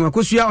city FM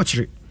akosua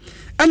ochire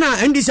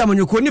ana ndi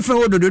samanyoko ni fa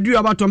wodododu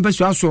abato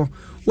mpasu aso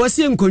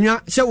wose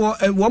nkonwa se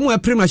wo mo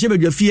aprema hye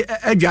badwafie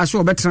adwa so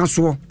obetena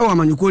so e wo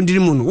amanyoko ndiri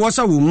mu no wo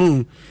sa wo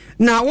mu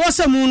na wo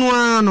sa mu no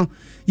ano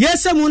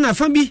yesemu na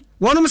fa bi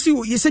wonom si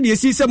yese de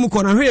yesi mu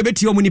kɔ na hwe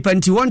beti o mu nipa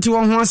nti wonte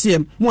won ho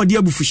asem mo ade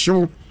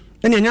abufuhyew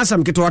ene anya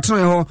sam keto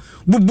atena ho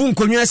bubu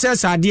nkonwa se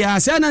sade a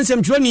se na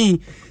nsem twani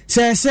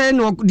se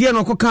no de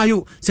no koka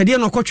yo se de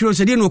no kɔtwero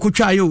se de no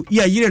kɔtwa yo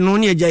ya yire no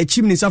ne agya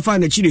chim ni safa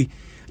na chire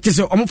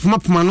tese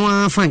omopoma no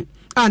afan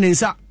a ne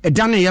nsa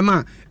edane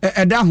yema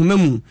eda homa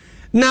mu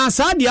na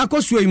sade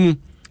akosuo mu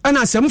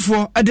ana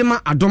asemfo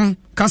edema adom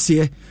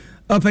kase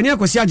opani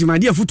akosi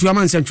agimade afutu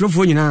ama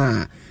nsantwerofo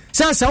nyina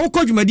sasa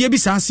wokɔ dwumadie bi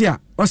saase a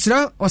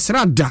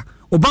osra da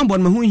obambo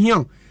no mahu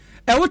hia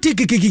e wote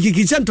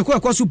kikikiki sentoko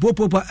akwaso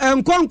popopa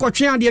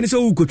nkwankotwe ade ne se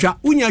wukotwa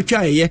unya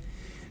twa eye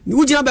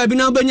wugina baabi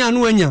na obanya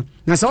no anya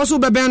na se wo so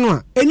beben no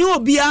a enyi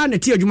obia na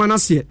ti adwuma na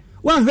se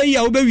wa hwe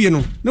ya obawie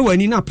no na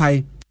wani na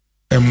pai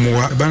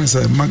Mwa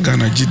bansa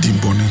magana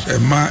jidimboni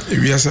ma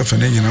ewiasa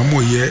fane nyina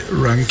mo ye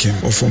ranking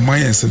of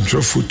my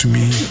central foot to me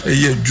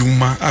eye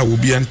dwuma a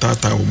obi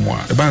antata omwa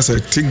bansa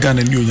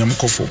tigana ni onyam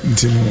kofo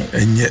ntino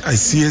enye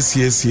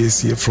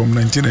ICS from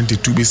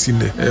 1992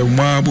 besinde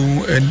mwa bu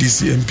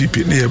NDC MPP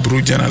ne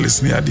bro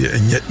journalist ne ade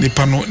enye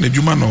nipa no na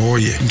dwuma no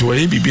hoye nto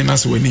ye bibi na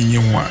se wani nye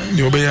ho a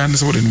ne obeya ne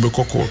se wode ne be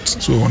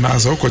court so na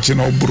asa okoche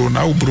na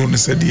obro ne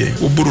se de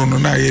obro no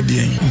na ye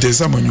de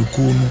ntesa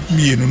manyuku no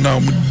mienu na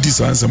mu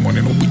disanse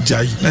mone no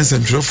buja na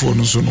centrofo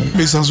no so no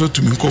besa so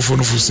tumi nkofo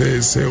no fo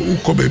se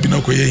ukọ ba bi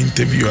na koye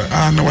interview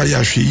na wa ya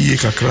hwe yie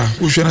kakra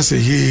wo hwe na se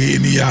he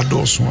ni ya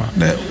doso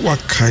na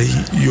wakai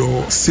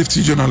your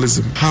safety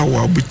journalism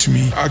how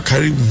obutumi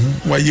akari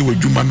hu wa ye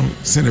wadwuma no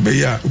se ne be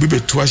ya obi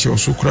betu ahye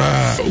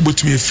osokra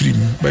obutumi afiri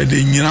mu by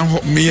the nyina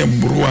ho me ye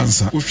mburu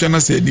ansa wo hwe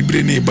na se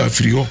nibre ne ba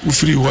afiri ho wo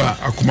firi ho a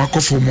akoma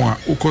kofo mu a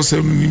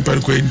ukose nimpa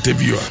ko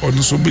interview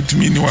ono so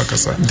betumi ni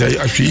wakasa dai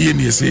ahwe yie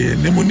ne se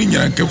ne mo ni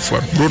nyina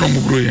nkefo bro no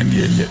mu bro ye ne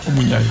ye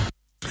omunyai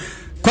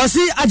Kwasi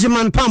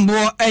Ajiman Pambo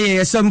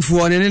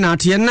samfuo ne na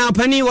ate na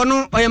pani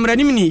wono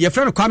oyemranim ni ye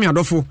frɛ Kwame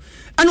Adofo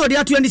ana odi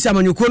ato andi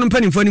samanyuko no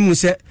mpanimfo ni mu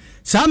se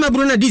saa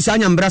maburu na di saa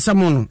nyambrasa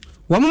mo no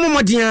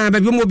womomodea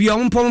baabi mo bia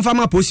wompom mfa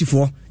ma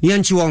posifo ne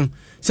nchi won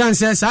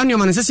sanse saa ne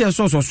omane sese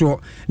so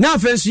na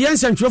afensu ye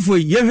nsantwefo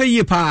ye hwe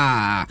yi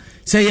pa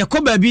se ye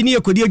ko baabi ne ye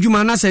kodi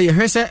adwuma na se ye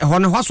hwe se ho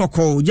ne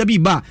hwasoko jabi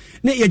ba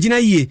ne ye gina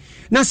yie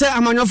na se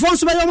amanyofo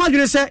nso ba yo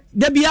madwene se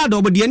da bia da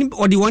obodi ani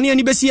odi woni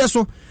ani besie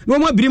so no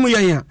mo abiri mu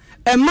yan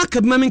Emma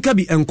kabima minka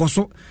bi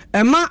enkoso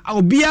Emma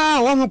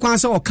obia wo ho kwan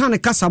se o kan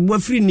kasabo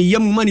afiri ne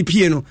yam mani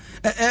pie no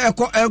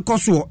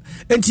ekoso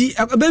enti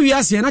abawi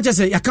ase na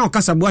chese yakan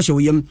kasabo ahye wo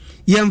yam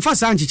yemfa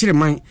sa nchichire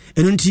man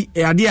enu nti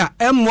ade a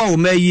emmoa wo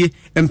mayi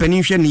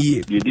empani hwe ne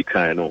yie yedi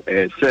kan no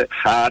se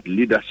hard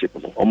leadership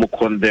no omo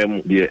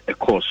condemn the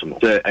course no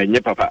se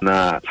enye papa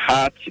na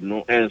heart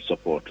no and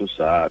support to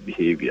sa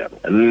behavior no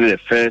and the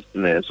first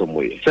na so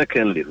moye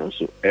secondly no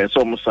so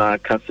so mo sa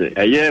kase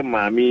eye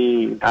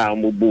mami a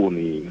mo bo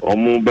ni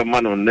omo be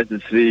man on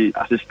necessary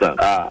assistance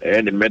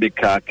and the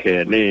medical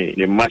care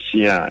the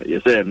machine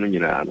you say no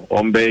nyina no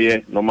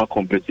ombeye normal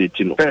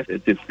compensating no first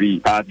it's a free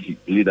party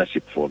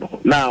leadership for no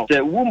now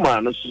the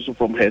woman so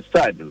from her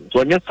side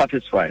so not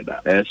satisfied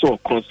so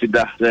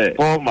consider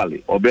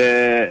formally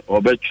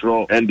obe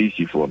tro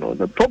NDC for no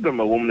the problem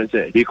a woman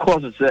say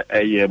because it's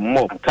a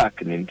mob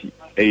attack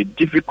a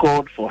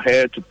difficult for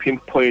her to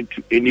pinpoint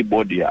to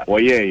anybody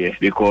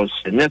because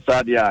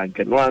and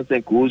can one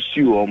say go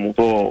sue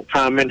for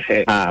harming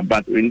her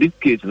but in this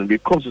case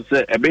because it's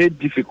a very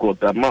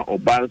difficult amount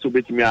of balance to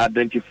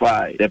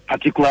identify the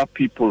particular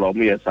people of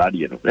me side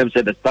let me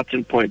say the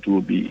starting point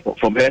will be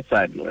from her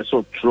side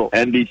so true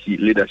NDC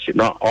leadership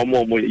now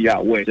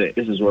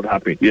this is what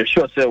happened we are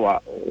sure say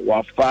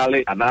we're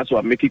filing and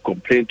also making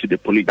complaint to the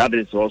police that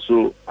is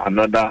also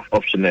another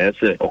option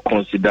or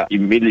consider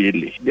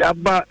immediately the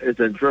other is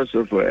a trust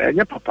of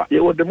any papa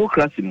your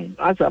democracy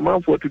as a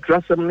man for to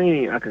trust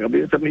me I can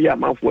be some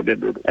man for the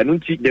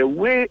and the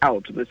way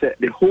out say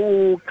the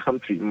whole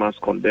country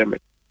must condemn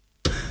it.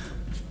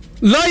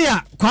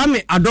 Lawyer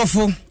Kwame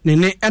Adofo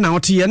nene na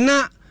otie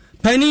na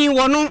pani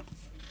wono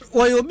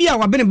obi a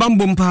wabene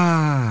bambom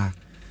pa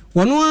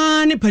wono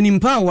ani pani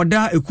mpa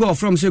wada eku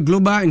from say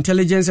Global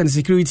Intelligence and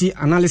Security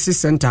Analysis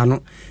Center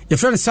no your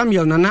friend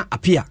Samuel Nana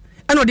Apia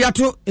eno de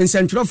ato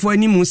nsantwerofo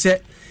ani mu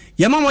se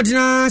yema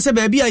modina se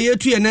baabi a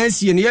yetu ye na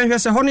asie ne yehwe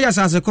se hono ya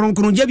sase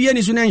kronkron gya bia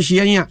ni so na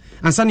nhye yan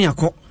ansa ne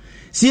akọ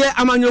sie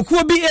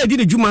amanyokuo bi edi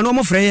de dwuma no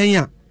mo frɛ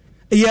yan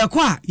ye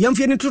kwa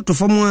yamfie ne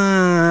totofom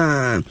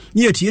a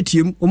ne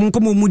yetiem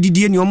omunkomo mu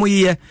didie ne omo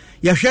ye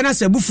hwe na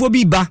sabufuo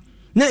bi ba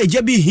na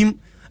eja bi him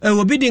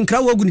obi di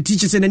nkra wagu ne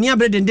teacher se na ni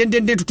abre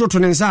den tototo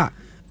ne nsa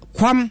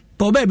kwam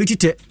pa oba bi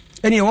tite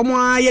ene omo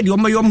aye de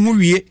omo yom ho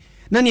wie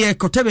na ne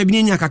ekota ba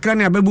bi nya kakra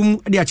na ababum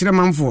de akire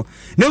manfo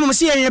na mom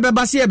se ye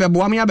beba se ye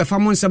bebo am ya befa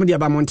mo nsam de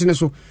aba montene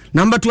so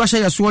number 2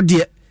 ahya so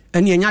de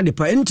ene nya de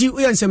pa enti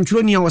uye nsam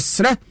twiro ni a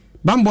wosre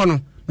bambo no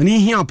ani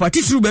hia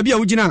patitru ba bia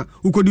wugina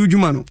ukodi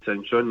udwuma no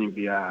sanchoni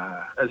bia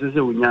asese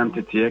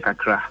wunyantete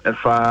kakra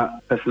efa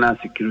personal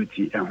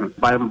security ehun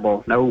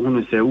bambo na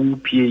wohunu se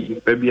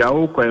upie ba bia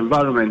wo kwa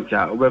environment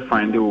a we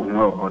find wo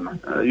ho no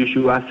you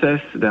should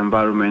assess the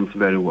environment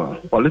very well.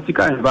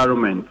 Political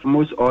environment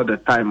most all the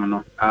time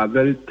no are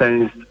very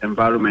tense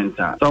environment.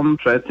 Some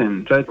threat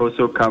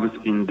also comes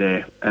in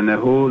there and a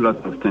whole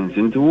lot of things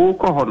into wo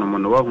ko ho no mo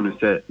no wohunu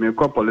se me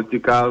ko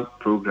political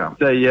program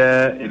say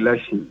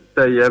election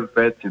say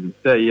vetting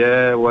say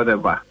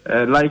whatever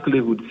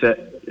likelihood say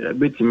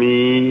bit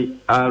me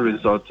are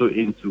result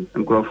into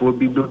nkrofo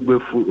bi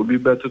befu obi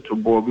beto to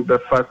bo obi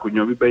befa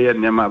kunyo obi be ye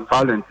nema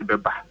violence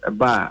beba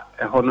ba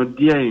hono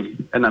die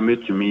na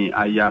metumi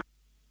aya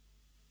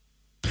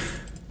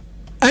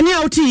ani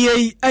auti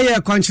ye aye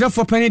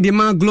kwankyerefo pani de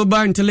ma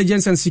Global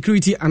Intelligence and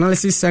Security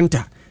Analysis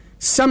Center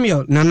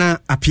Samuel Nana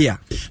Apia.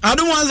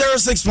 Adum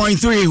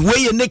 106.3 where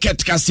you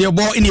Naket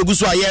Kasiebo in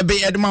Ebusu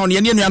Ayebe Edmount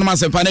Yeni Anama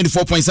Sempa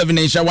 94.7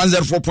 Asia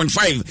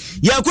 104.5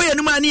 Yakwe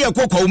Yanumani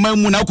Yako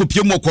Memu na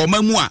Kupimo kwa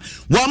Memua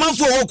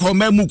Wamafo kwa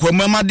Memu kwa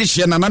Mema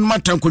Dishe na Nanma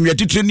Tanko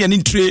Yatitrini and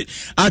Intre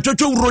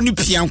Atoto Roni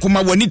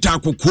Piankuma Wanita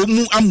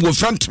Kukumu Amwo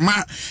Front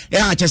Ma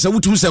Chasa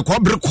Utumse kwa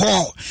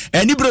Briko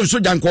Enibro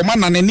Sojan kwa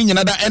Mana Nini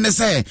Nada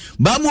NSA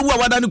Bamu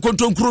Wadani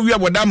Konton Kruvia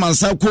Wadama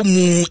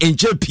Sakomu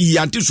Enchepi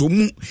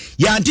Antisumu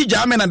Yanti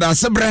Jamen and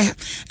Asabre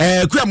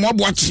Kuya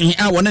Mwabwati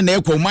wane na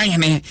ekwa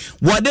umanyene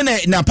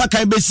wadene na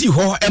paka ebesi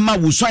ho ema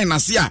wuswan na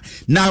se a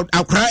na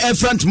akra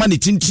front man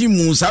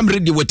tintimu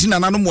samredi watina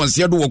nanu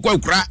monse do wokwa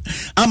akra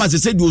ama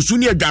sese di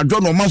osuni adwadwo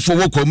no manfo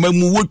wokwa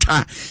mamu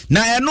wotwa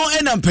na eno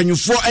ena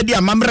mpanyufo ade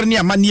amamre ne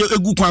amane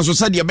egu kwan so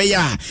sade be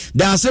ya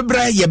da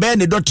sebra ye be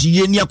ne doti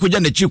ye ni akoja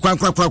na chi kwan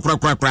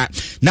kra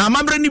na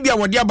amamre ne bia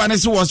wode aba ne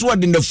se wo so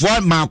wode ndefo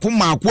maako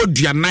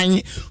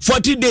aduanan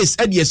 40 days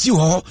ade asi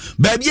ho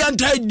ba bia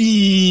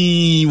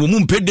antadi wo mu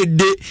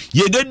mpedede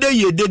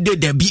yedede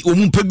dabi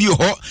omumpa bi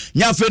ho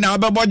nyafe na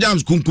abebo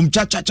jams kunkum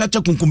cha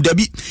kunkum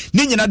dabi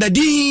ni nyina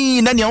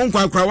dadi na ne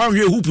wonkwa akra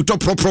wanhwe hupu to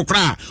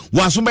propra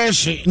waso be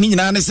hye ni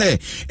nyina ne se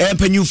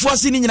empanyufo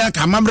ase ni nyina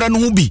ka mamra no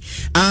hu bi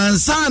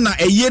ansa na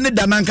eye ne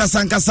dananka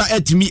sankasa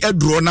atimi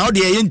aduro na ode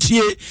eye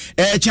ntie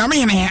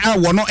chamehene a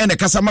wono ene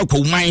kasa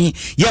makwuman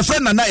ye fe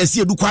na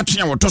esi edu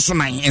kwatwe woto so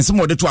nan ensem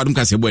ode to adum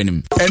Kasiebo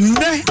anim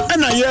enne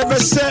na ye be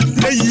se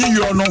na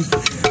yiyo no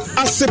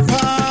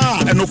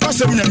asepa eno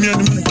kwasem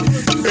nyamianum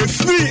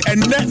efiri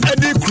enne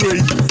edi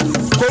kroi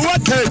ko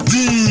wata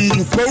di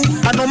ko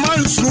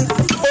anomansu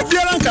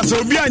obiara nkasa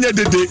obi anya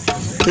dede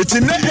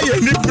etine eye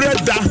ni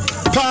breda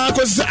pa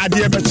ko se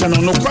ade be che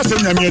no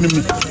kwasem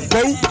nyamianum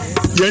ko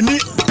yani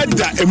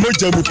eda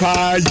emoja mu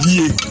pa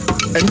yie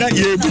ena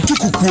ye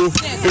butukukuo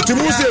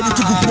etimu se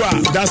butukukuo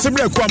a da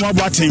sebre ko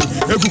amaboaten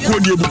ekukuo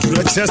ni ebutu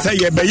na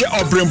kyerese ye be ye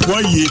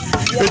obrempo yie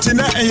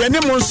etina ye ne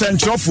mo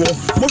nsentrofo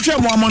mo hwe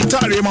mo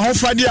amontare ma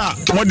hofade a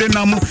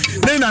modenam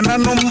ne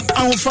nananom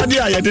ahofade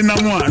a ye denam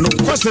a no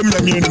kwasem na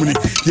mienu ni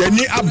ye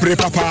ni abre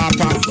papa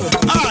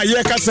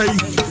ye kasai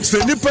se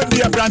nipa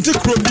bi abrante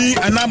kro bi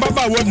ana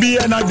baba wa bi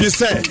na bi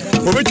se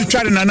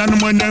obetwitware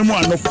nananom anamu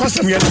a no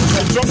kwasem ye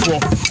nsentrofo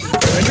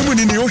enimu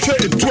ni wo hwe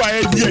etu a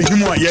ye di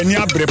ahimu a ye ni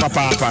abre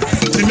papa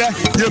tine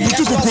ye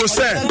butukukuo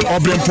se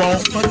obrempon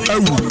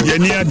awu ye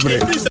ni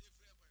abre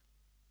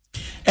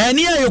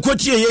eni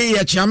ayokotie ye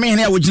ye chiame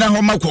ne awogina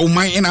ho makwa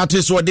uman ina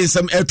ateso ode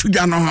nsem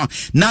atudwa no ho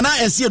nana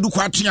ese edu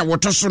kwatwe a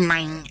woto so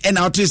nan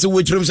ina ateso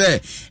wochirim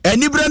se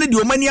eni bra ne de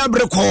omani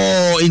abre ko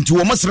enti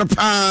wo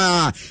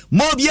mosrepa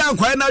mo bia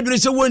kwa na adwene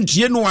se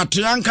wontie no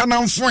ate anka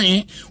na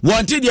mfoe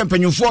wonte de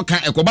mpanyufo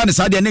ka ekoba ne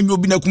sade na nyo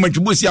bi na kuma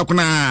twibosi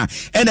akona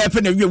ena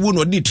epe na wiwu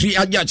no de tri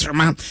agya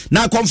kyerema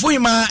na konfo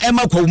ma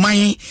emakwa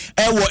uman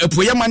ewo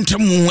epoye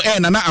mantemu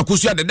nana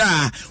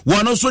Akufo-Addo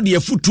wono so de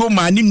afutuo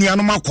ma ni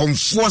nuanom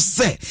akonfo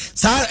se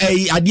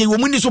ade wo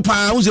muni so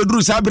pa wo se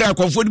duru sa bra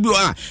konfo bi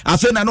a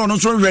afe na no no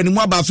so hwani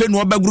mu aba afe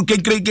no baguru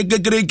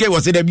kekreke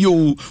wo se da bi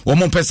o wo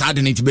mo pesa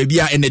ade ne ti ba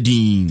bia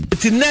enadin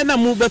tinne na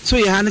mu beto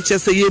ye ha ne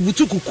chese ye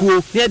butu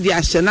kukuo ne de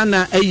ahye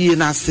na ayi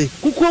na ase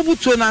kukuo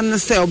butu na ne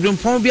se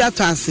obrempon bi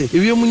ato ase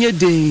ewie munye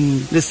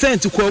den ne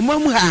sent ko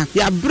mu ha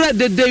ya bra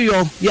dede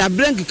yo ya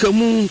bra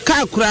nkekamu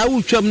ka kura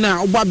wutwam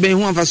na ogba ben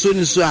ho amfaso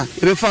ni so a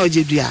ebe fa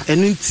ogedua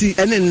enu nti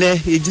ene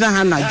ne ye gina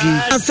ha na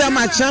dwi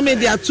asema chame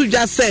de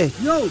atudwa se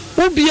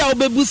ubia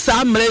obebu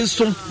sa mre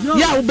nso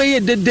ya obeye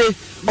dede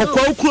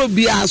okwa ukro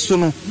bia so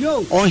no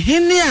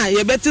ohene a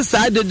yebeti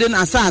sa dede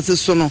na asase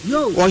so no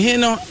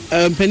ohene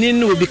mpanin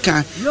no obi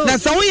kan na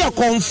sa wo ye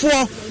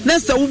konfo na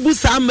sa ubu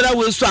sa mra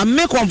we so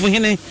ame konfo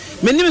hene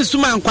menim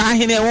suma ankwa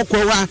hene wo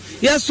kwa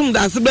yesum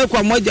da se be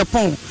kwa mo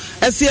Japan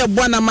ese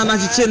ebo na mana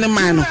chiche ne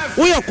man no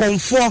wo ye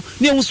konfo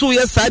ne enso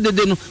ye sa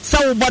dede no sa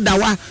wo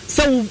bodawa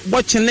sa wo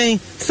bochene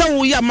sa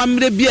wo ya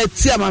mamre bia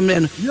ti amamre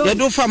no ye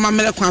do fa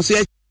mamre kwan so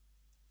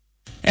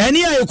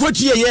eni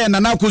ayokotie ye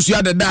Nana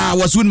Akufo-Addo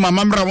wasun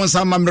mamamra won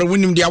sa mamra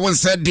wonim dia won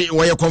said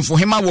wo ye konfo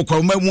hema wo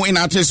kwa mu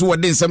ina ateso wo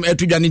de nsem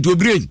atudwa ne to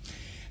bire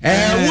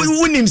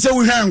wonim se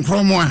wo hwan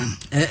kromo a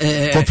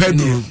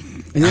kopedro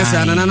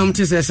Nyesa nananom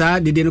tise sa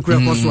dede no kura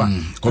koso a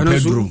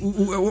kopedro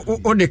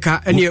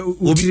odeka ene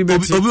utiri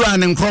beti obi wa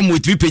ne nkromo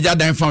with Page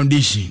Dan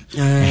Foundation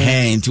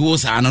nti wo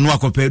sa no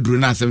akopedro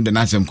na asem de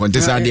na asem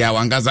kontesa de a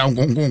wangasa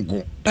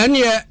nkonkonko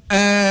ene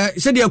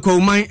se de kwa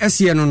uman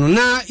ese no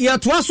na ya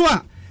toa so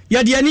a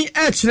yade ani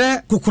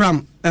ekre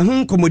kokuram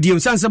ehun komodium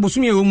sanse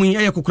bosumi e womu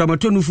eye kokuram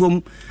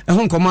atonufuom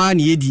ehun koma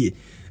na yedie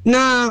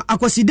na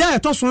akwasida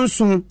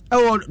etosonson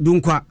ewo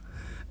dunkwa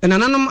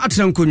nananom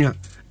atrankonwa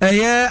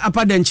eye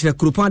apada nkyere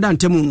kurupan da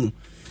ntemu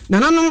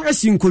nananom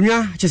esi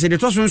nkonwa chesede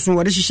tosonson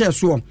wode hihye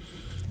so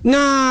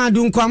na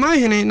dunkwa ma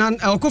hene na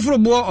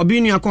okoforobo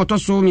obinu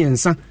akotoso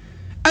miensa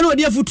ana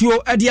odi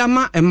afutuo adi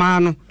ama ema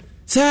no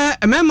se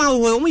emema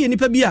wo mu ye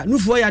nipa bia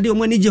nufuo yade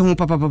omu ani je ho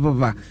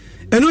papa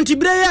enu nti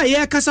bere ya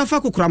ye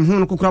kasafa kokuram ho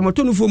no kokuram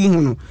to nufuo mu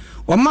ho no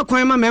omma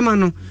kwan ma mema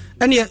no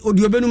ene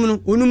odi obenum no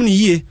onum ni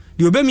yie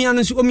de obemia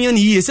no so omia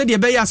ni yie se de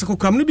be ya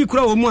sakokuram no bi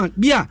kura wo mu a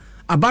bia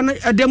abano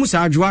edemu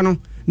sa adwoa no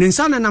ne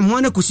nsa na nam ho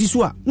na kosi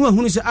so a no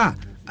ahunu se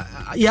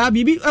ya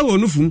bibi ewo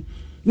nufum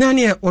na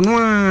ne ono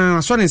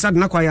a so ne nsa de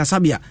na kwa ya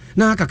sabia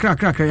na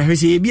kakra ya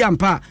hwese bi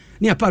ampa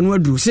ne apa no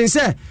aduru sense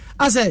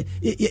ase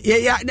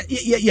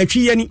ya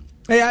twiyani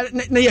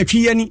na ya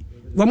twiyani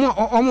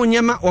wɔn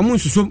nyɛma wɔn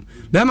nsusom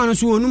bɛrima no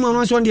so onum ɔno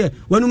nso deɛ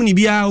wɔnum ne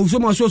bia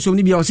osom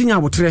ne bia ɔsinya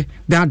abotrɛ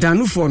daadaa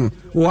nufoɔ no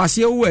wɔ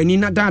aseɛ wɔ ani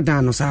na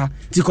daadaa no saa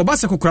ti kɔba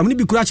sɛ kokoram ne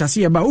bi kura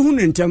akyase yɛ ba ohun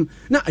ne ntɛm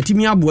na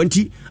atimi aboa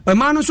nti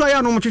ɛmaa no so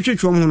ayɛ no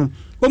twetwetwe wɔn ho no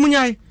wɔn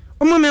nyae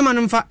wɔn mɛma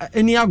no mfa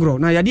ani agorɔ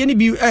na yadeɛ ne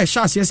bi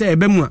ɛhyɛ aseɛ sɛ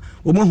ɛbɛ mu a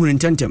wɔn ahun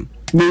ntɛntɛm.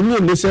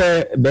 mɛnyi ne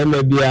sɛ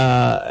bɛrima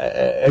bia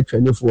ɛtwa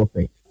ne foɔ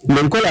pɛ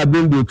mɛnkɔla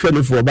bɛn bi otwa ne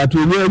foɔ bato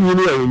onye anyi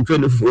ne yɛ ntwa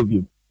ne foɔ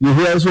bi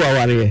yɛhia nso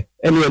awareɛ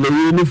ɛne ɛna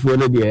yi ne foɔ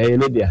no deɛ ɛyɛ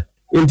ne deɛ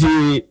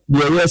nti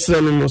deɛ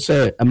yɛsrɛ no no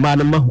sɛ mmaa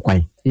no ma ho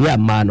kwan yɛ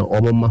mmaa no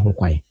ɔmo ma ho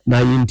kwan na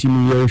yɛnti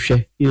no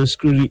yɛnhwɛ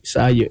yɛnskuri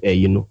saa yɛ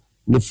ɛyi no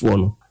ne foɔ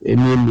no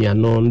ɛmiamia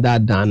no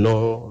ndaadaa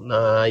no na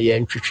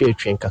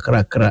yɛntwetwetwe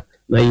kakrakra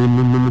na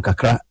yɛnunum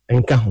kakra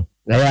nka ho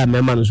na yɛ a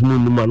mɛma no so mu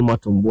num ano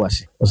matombo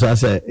ase ɔsaa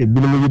sɛ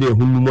ebinom yi de ɛho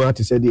num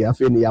ate sɛ deɛ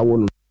afei ne yɛawo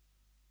no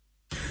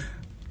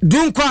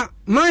dunkwa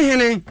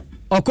mahene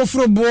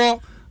ɔkoforoboɔ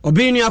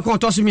obini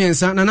akonto so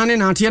miensa na nane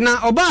na ate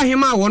na oba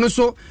ahema wono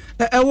so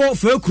ewo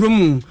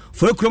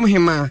fakurom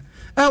hema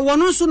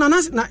wono so na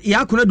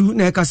yakona du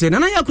na ekase na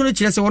yakona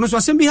kire se wono so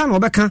asem bi ha na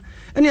obeka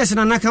ene ese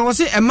na naka wo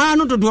se ema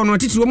no dodo no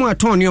titiri mu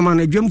aton ne ma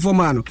na adwamfo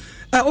ma no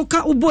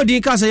oka ubodi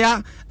ka se ya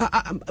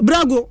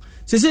brago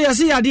sese ya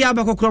se ya dia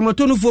abakokrom no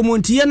tonu fo mo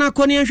ntie na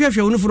kone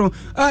hwehwe wono fro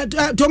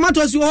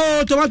tomatoes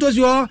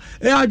yo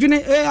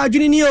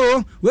adwene ni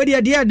o we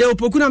dia de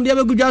opokunam dia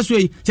begudwa so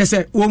yi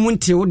sese wo mu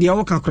ntie wo dia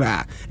wo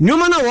kakra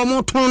nyoma na wo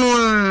mo ton no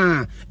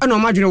a na o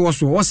madwene wo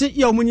so wo se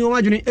ya wo mu nyoma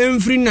madwene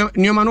emfiri na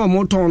nyoma na wo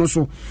mo ton no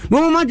so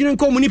no madwene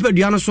ko mu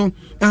nipadua no so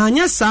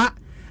anya sa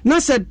na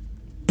se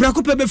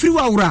prakope be firi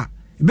wa wura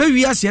be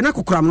wi ase na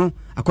kokram no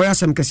akoya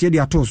sam kase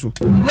dia to so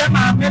le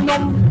ma me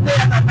nom de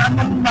na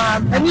nom ma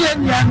ani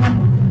ania no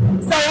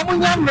sa wo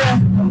nyamre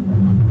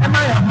e ma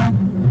ya ha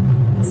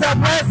sa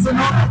press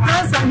no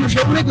kansa ni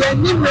shobule de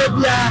ni me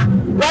bia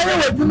wa ye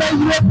wedu na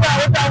yire pa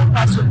wo ta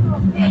pa so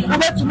wo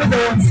betu me de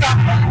wonsa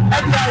e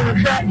dia wo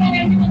hwe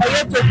e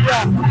ye to bra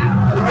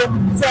wo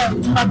se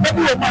ma pe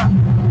wo ma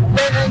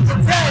le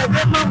ntia e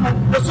be ma mo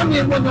so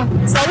mi mo no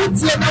sa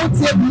wutie na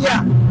wutie bia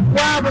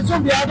wa bo so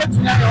bia betu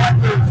na ya wa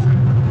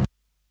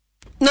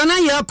nana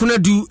ya kuna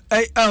du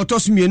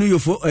autosmienu yo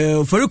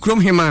for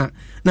krom hema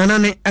nana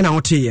ne na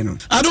wote ye no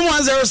adom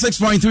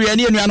 106.3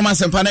 ene enu anoma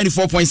sempa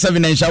 94.7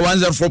 and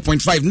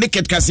 104.5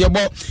 Naket Kasiebo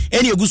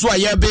ene eguso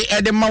ayebe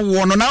ede ma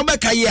wo no na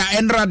obeka ye a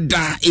enra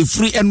da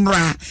efri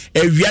enra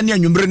awiane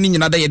anwumre ni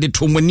nyina da ye de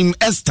tomonim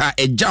Esther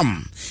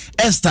Ejam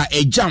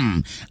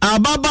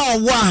ababa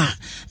wa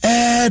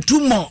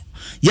tumo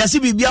yasi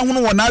bibia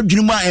hono wona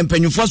adwene mu a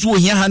empanyufo so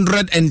ohia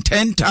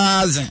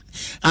 110,000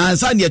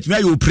 ansa ne atumi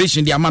ayo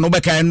operation dia ma no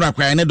beka enra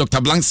kwa ne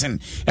Dr. Blankson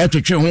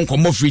etwetwe ho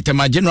komo free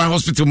tema General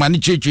Hospital ma ne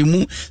chechwe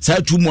mu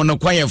sa tumo no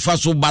kwa ye fa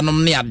so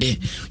banom ne ade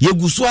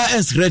yeguso a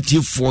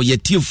esretifo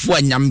yetifo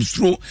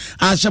anyamsro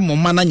ahye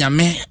moma na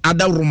nyame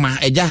adaroma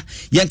eja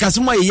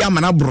yenkasemo ye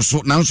amana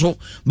broso nanso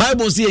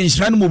Bible say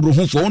enhira no mobro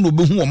ho fo wona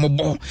obehu wo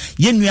mobo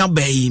yenua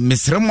bai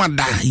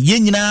mesremada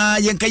yenyina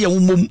yenka ye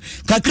homom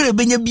kakra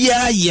benya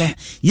bia ye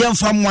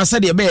yemfa mwasa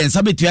de be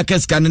ensa betu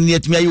akaska no ne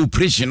atumi aye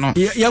operation no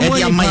e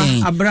dia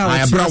man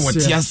abra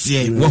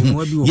wotiase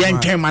wo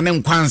yentwe mane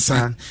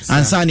nkwansa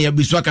ansa ne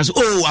abisu akase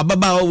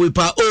ababa we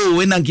pa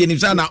we na nkeni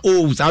sana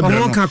sabra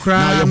no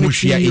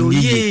na ye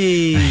hwehia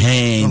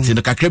enyi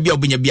nti kakra bia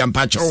obenya bia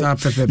mpacho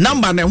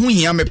number na ho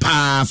hia me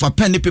pa fa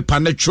pen paper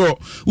na tro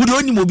wo de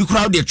oni mo bi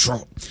kura wo de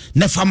tro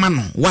na fa ma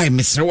no why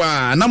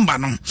mesrewa number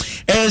no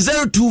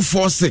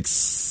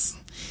 0246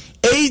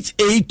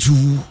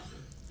 882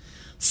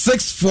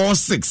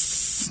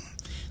 646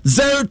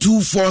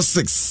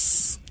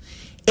 0246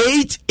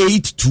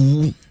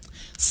 882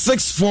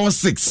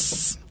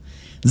 646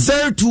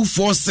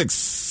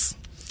 0246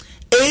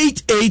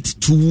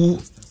 882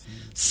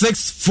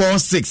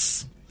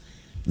 646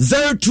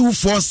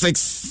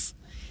 0246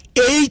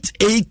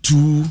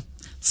 882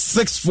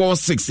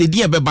 646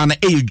 Edia bebana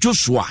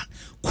Joshua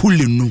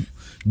Kulenu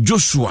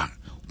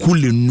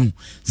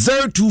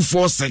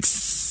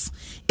 0246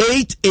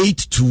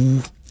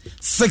 882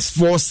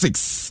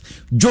 646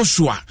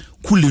 Joshua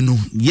Kulenu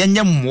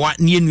yenya mwa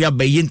ni enua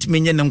ba yentime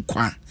ne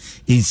nkwa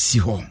ensi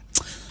ho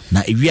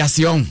na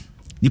ewiase on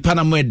nipa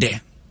na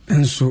mwede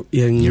enso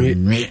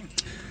yenwe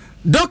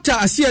Dr.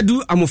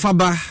 Asiadu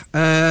Amofaba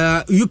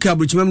UK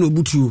abrochimam no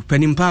butu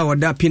panimpa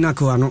wada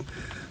Pinnacle ano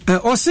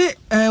ose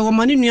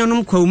womane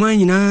nuanom kwawma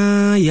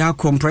nyina ya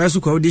kompra so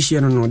kwa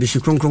odihye no de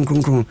hye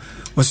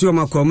ose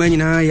woma kwawma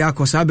nyina ya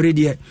kosabre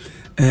de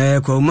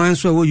kwawma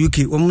so wo UK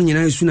wom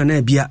nyina esu na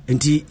na bia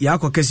enti ya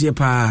kokese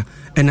pa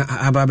na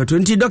ababeto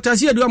enti Dr.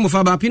 Asiadu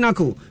Amofaba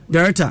Pinnacle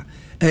director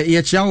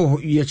ye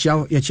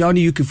chiao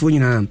ni UK fo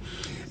nyina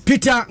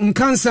Peter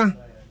Nkansa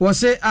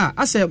wɔse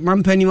asɛ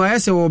mampani wa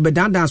ɛsɛ wɔ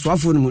bedandan so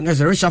afo no mu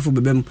ɛsɛ reshafo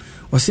bebam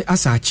wɔse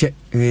asa akyɛ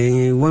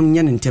wɔn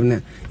nyɛ ne ntem na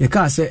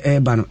yɛka sɛ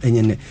ɛba no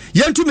ɛnyɛ ne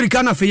yɛntu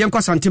mirika na fe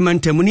yɛnkɔ santema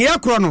ntam ne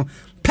yɛkorɔ no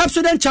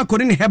Pepsodent Chako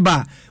ne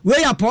heba we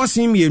ya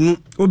pɔsen mienu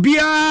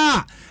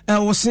obia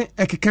wɔse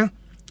ɛkeka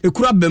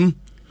ekura bam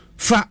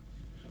fa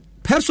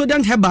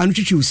Pepsodent heba no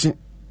twitwi usi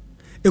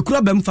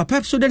ekura bam fa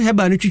Pepsodent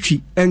heba no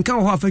twitwi enka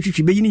ho afa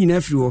twitwi beyi ne nyina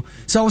afiri ho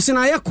sɛ wɔse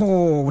na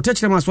ayɛkɔ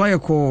wɔtɛkyerɛ maso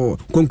ayɛkɔ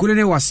konkure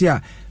ne wase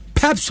a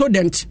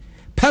Pepsodent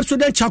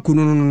Chako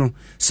no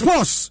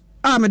sports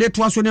me de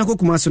to aso ne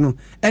akokuma se no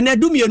ene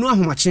du mienu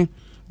ahomache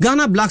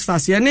Ghana Black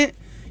Stars ne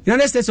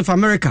United States of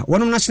America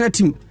one national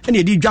team ene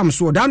edi dwam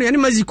so da no ne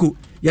Mexico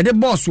ye de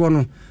boss wo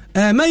no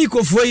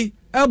Mexico foi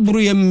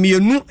eburu ye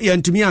mienu ye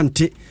ntumi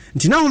ante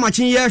nti na ahomache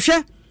ye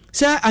hwɛ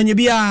sɛ anya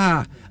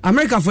bia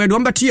America foi de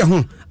wombete ye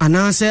ho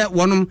anase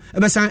wonom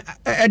ebesan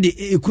ede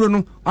ekuro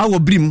no awo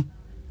brim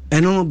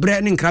eno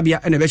bre ne nkrabia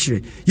ene be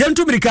hyire ye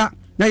ntumirika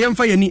na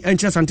yɛmfa yɛni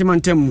ɛnkyerɛ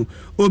santemantam mu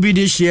obi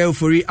de hyia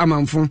fori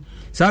amanfo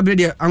saa bere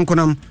deɛ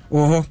ankonam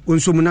wɔ hɔ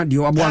ɔnso mu na deɛ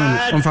waboa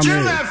no ɔmfa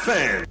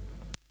mmerɛ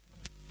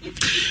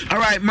all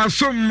right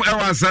masom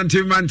ewa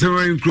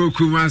santemantam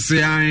nkrokum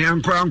ase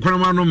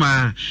ankonam no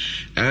ma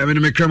me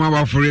me krama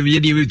ba for ye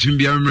de betum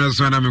bia mmerɛ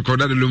so na me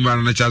koda de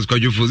lumba na chas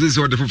kwadwofo sisi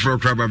wɔde foforo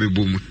kraba be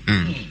bom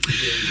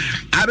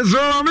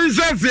Adezo me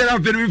say say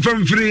after me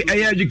from free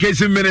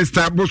education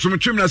minister bosom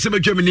twumna se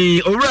betwam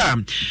ni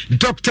owura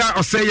Dr.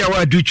 Oseya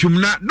wa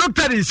duchumna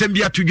Dr.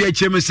 Nsembia tudwa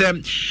chem se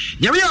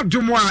nyame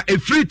adomo a e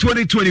free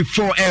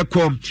 2024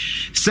 aircom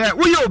se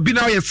we you be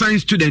now a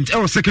science student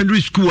or secondary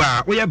school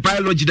a we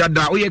biology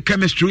dada we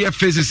chemistry we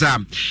physics a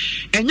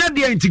enya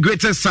de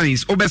integrated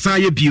science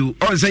obesan ye bio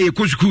or say ye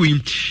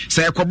kusukui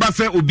se ekoba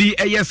se obi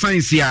eye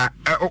science a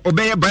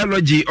obey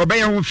biology obey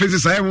home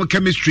physics a home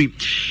chemistry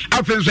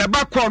afenso e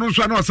ba call no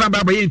so na osan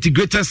ba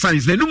integrated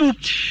science na numu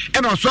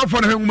e na so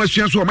for na hwuma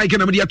sua so o maike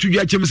na me de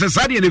atudwa chem se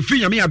sade na fi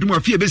nyame adom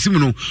afie besim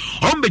no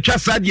on betwa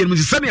sade no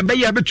se sane be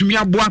ya betumi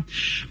aboa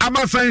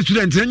ama science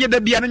student enye da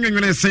bia na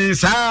nwonwene sen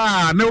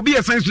saa na obi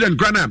a science student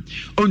grana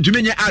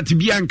ontumi nye art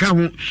bia nka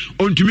ho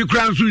ontumi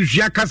kra nso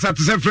nsua kasa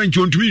te se French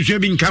ontumi nsua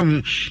bi nka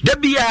ho da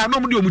bia no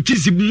mo de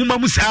omutisi muma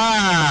mu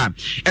saa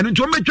eno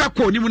nto metwa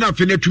ko ni mu na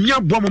afi na tumi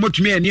aboa mo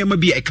motumi ene ma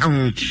bia eka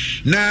ho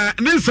na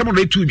ne nsam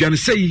no etu dwa no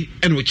sei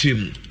eno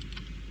ochiremu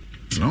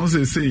no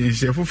say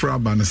chef for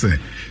abana say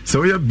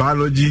so we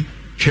biology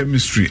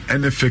chemistry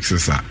and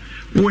physics are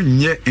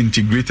wonye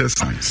integrated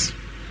science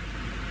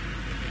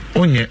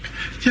onye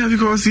yeah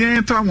because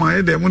yeah time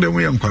why dem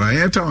yankora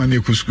yeah time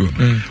na ku school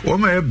o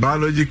ma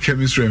biology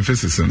chemistry and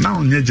physics now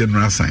onye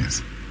general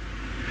science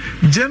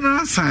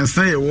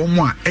na ye wo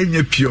mo a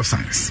enye pure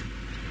science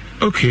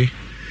okay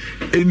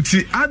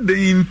enti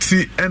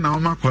adenti na o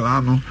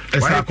makola no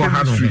why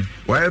chemistry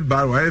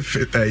why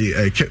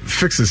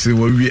physics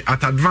we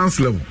at advanced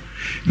level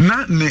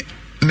na ne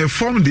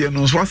form de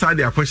no so sa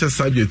de akwesha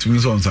subject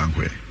wins on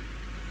sankwe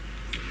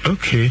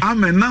okay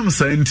amenam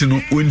science no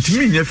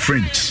ontimi nye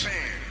French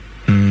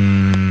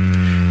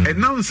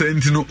enam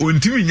science no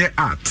ontimi nye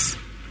art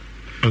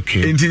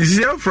okay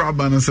initial for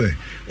abana say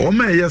o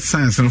ma ye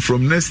science no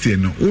from next year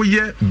no o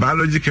ye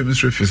biology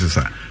chemistry physics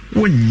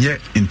o nye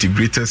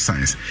integrated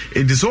science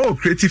it is all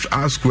creative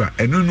arts school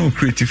and no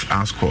creative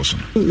arts course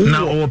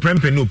now our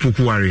prempe no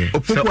pokuware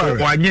so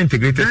o nye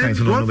integrated science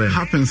no what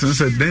happens is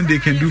that then they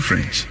can do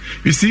French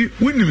you see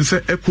when you say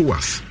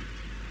ECOWAS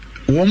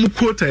wo mu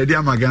quota e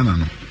dia magana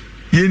no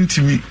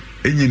yentimi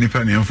enye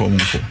nipa ne enfo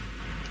mfo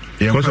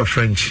because of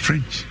French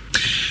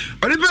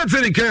Ori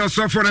beteni ke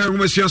osofo na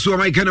ngumesua so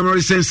my kana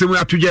mori sense mu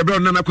atudwa bro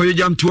na nakoye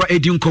jantoa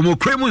edi nkomo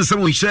kremu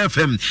nsem Hye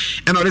FM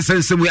and ori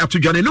sense mu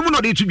atudwa ne numu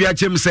no de tudwa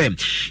chem se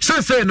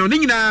no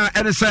nyina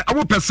ene se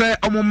omo pese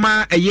omo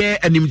ma eye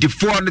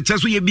animdifo ne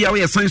cheso ye bia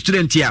we science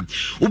student ya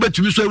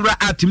ubetumi so awura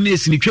atim ne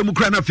sini twam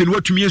kra na fe no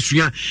watumi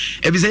asua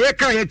ebize ye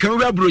ka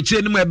wura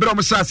broche ne mu ebere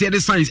omo sase de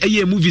science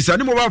eye movies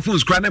ani mobile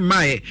phones kra ne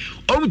mae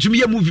omo tumi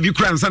ye movie bi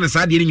kra nsa ne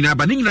sa de ne nyina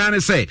ba ne nyina ne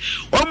se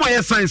omo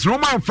ye science no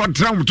ma for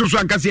tram to so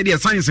ankase de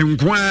science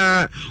nko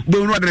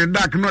Bono de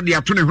dark no de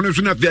ato ne hono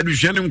so na fi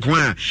aduhia ne nko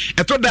a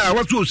eto da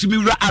waso osimi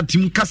wura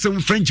atim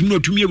kasem French mu no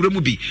tumi ewura mu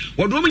bi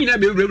wodo mu nyina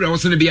be ewura wo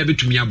se ne bia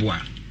betumi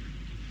aboa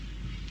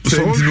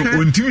so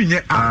ontimi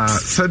nye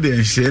said the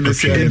nhye ne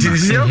say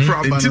engineer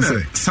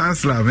problem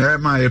science lab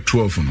ma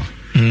 12 no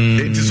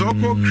it is all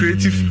called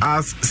creative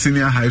arts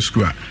senior high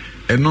school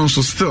and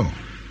also still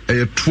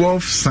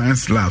 12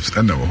 science labs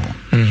and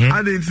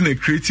I didn't in a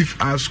creative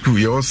arts school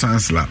your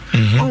science lab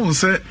on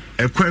say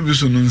a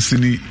kwabison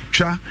nsini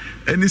twa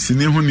any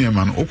sini ho niam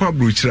no okwa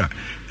brochira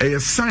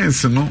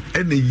science no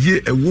and a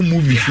year a wo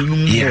movie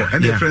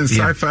and different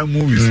sci-fi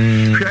movies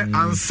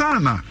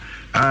ansana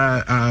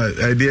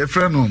the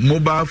friend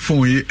mobile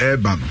phone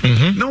urban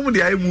no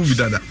the I movie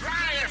dada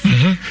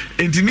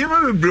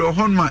entinema be bro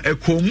honma e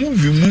ko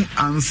movie mu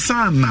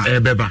ansana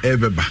ebeba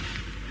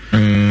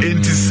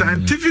in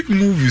scientific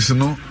movies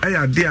no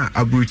I there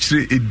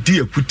abrochire a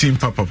dear putting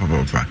papa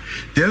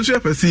the answer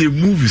person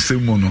movie say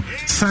mono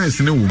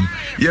science no wom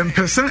yem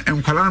person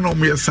and kwala no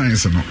me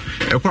science no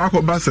e kwa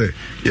akoba say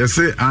yes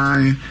say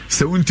I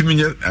 70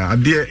 minutes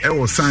there e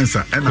was science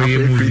and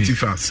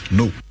creative arts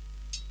no.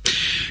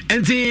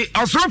 Enti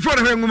osofo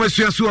na ngoma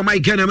suasu o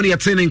Mike na me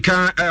yete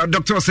nka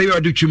Dr.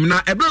 Kasiebo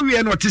twumna ebra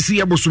wie na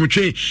otisi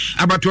abosomtwe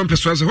abato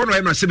mpeso so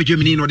hono na sebe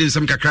dwemini no de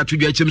nsem kakra to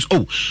dwa chems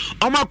o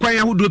oma kwan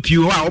ahodo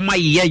pio a oma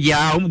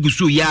ya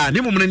omgusu ya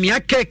ne mumna ne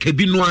akeka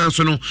bi no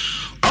anso no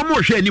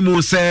omo hwe ni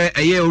mu se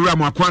eye owura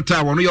mu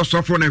akwanta wono yo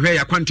sofo na hwe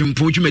ya kwante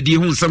mpo dwumadi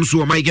hu nsam so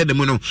o Mike de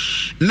mu no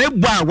ne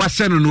bwa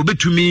wase no no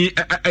betumi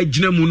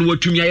agina mu no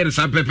watumi aye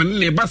sa pepe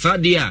ne basa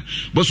de a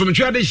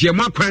bosomtwe ade hye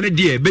mu akwan ne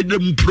de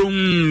bedam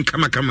prom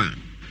kama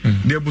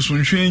de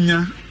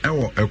bosunhwenya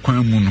ewo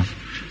ekwan mu no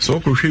so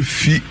okwohwe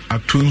fi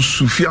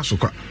atonsu fi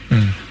asokwa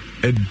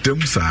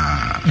edem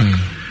saa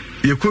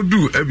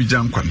yekodu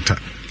abijan kwanta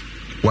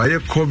waye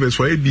covers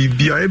waye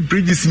bibia waye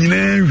bridges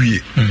nyina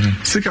wie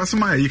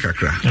sikasema yi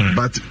kakra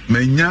but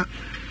menya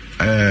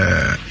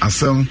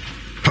asem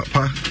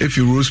papa if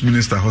you rose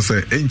minister ho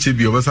say enche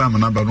bi obasa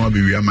amana ba no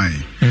abewi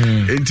aman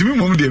entimi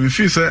mom de me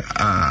fi say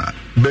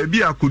baby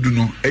akodu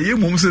no eye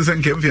mom se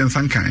nke mfe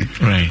nsankan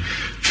right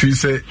fi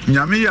say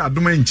nyame ya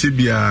adoma enche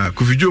bia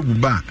kofidwo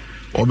buba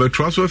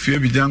obetroa so fi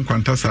abijan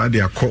kwanta saa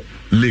de akọ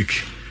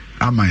lake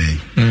aman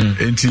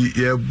enti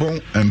ye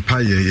bon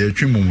empire ye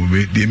twi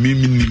mombe de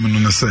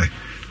miminim no say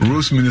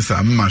Rose Minister,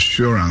 I'm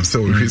assurance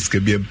so risk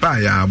be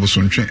buy ya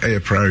abosontwe a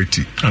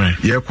priority.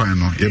 Ye kwan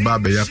no ye ba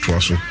be ya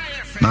toaso.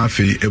 Na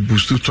afi e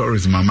boost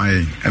tourism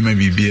amaye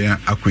MBB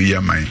akoyi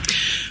amaye.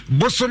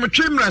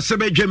 Bosomtwe mra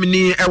sebe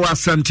Germany e wa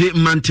Asante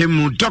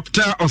Mantemu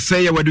Dr.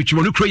 Kasiebo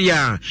no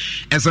kroya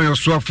esan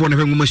yosoafo na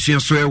hwemu masua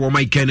so e wo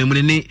Mike na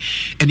munene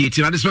ene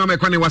etina desma me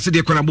kwan wase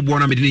de kwan bobo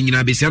na me de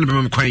nyina besia no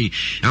be kwan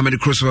amade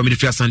crossover me de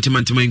fi Asante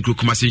Mantemu in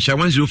group Masensha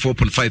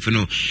 104.5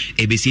 no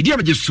ABC dia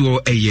me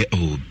so eye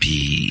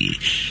obi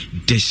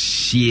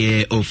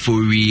desie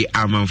ofori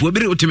amanfo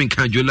bere otimi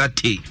kanjola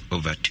take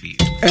over to you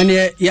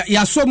ene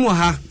ya somo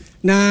ha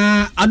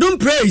na I don't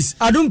praise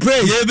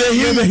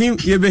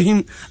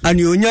yebehim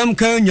ani onyam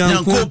kan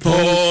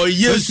nyankopo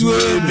Yesu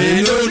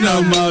me no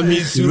na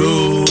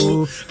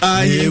mamisro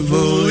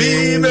ayevo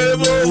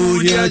imebo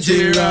udia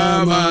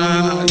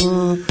jerama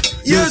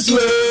Yesu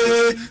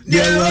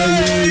dewa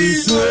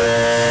Yesu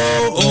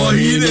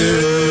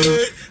ohine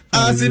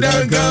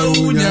asidanka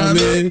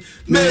unyame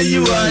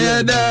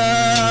meyiwayada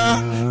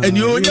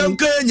eni onyam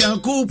kan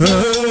nyankopo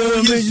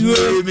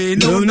Yesu me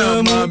no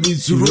na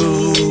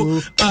mamisro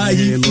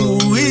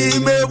ayevo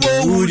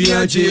imebo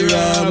udia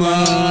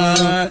jerama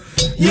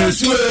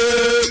Yesu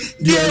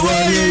dewa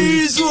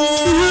Yesu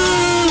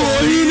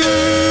ohine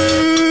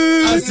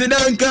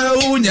asidanka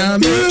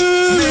unyame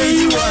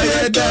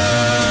meyiwayada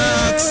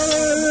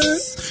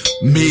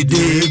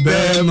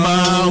Midebe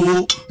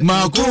mau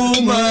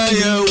makuma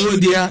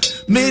Yahudia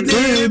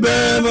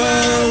midebe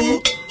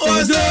mau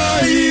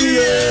Ozahi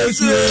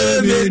Yesu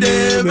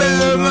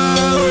midebe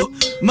mau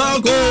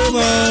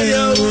makuma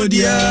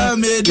Yahudia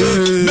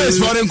midebe Best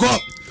foreign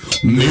cop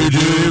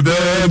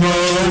midebe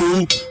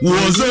mau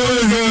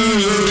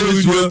Ozahi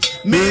Yesu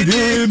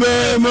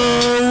midebe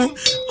mau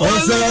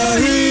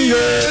Ozahi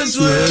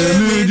Yesu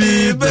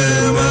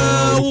midebe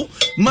mau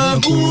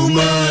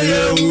Makuma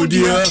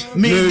Yahudia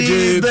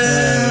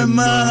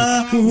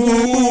midibema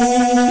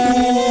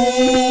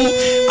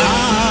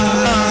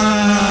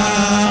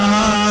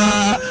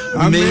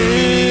Amen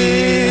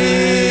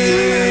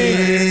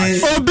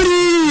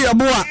Obri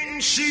aboa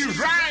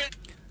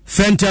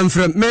Phantom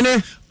from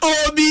mene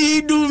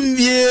Obi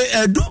dumye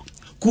edu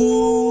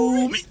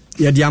kumi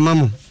ya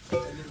diamamu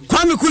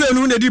Kwame Kule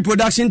no na di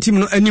production team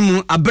no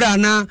animu abra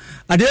na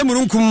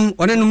ademurunkum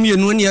one no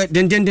mienu ne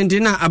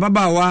den na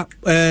ababawa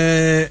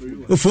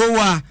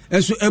ofowa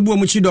enso ebu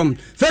omuchidom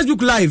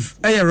Facebook live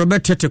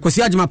Robert Tete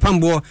kwasi agema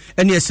pambo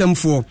ene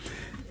esamfo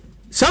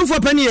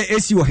pani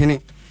esi wo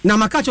hene na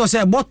makacho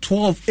say about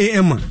 12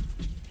 am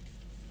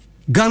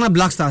Ghana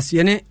Black Stars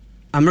yene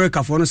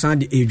America for no san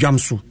de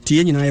edwamso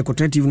tie nyina ye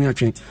cooperative no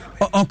atwen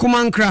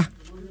okumankra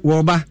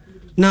wo ba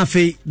na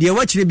afei de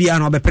wachire bia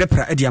na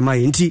obeprepra e de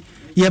amaye nti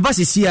ye ba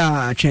sisi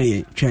a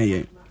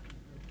twen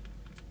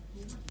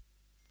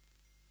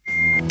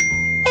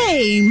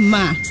Hey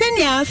ma,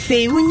 senya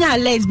fe wunya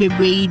les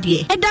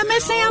bebrede. Eda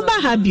mesen aba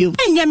ha bio.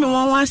 Enya me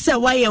wan say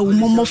why you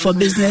momo for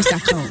business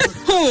account.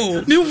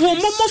 Oh, me wo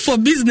momo for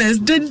business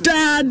de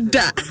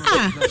dada.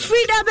 Ah,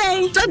 Frida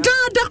Bay.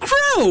 Dada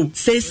crow.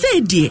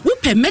 Say die, wo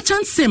pe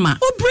merchant sema.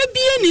 Obre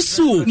bie ni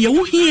so. Ye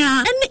wo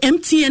hia any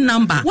MTN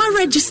number. Wa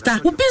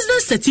register wo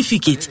business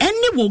certificate.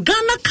 Any wo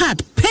Ghana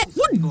card. Pe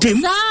wo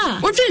dem.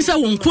 Wo tin say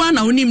won kwa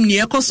na onim ne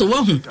ekoso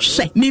wo hu.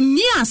 Hwe. Me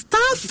mia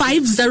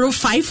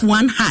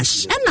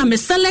 *5051#. And me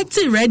select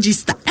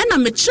register and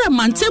I'm a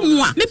chairman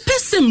temwa me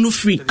person no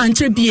free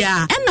anche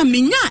bia and I'm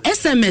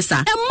SMS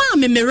and ma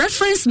me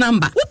reference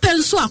number wo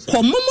penso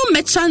akomomo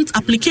merchant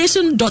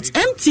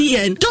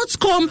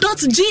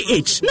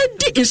application.mtn.com.gh na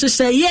di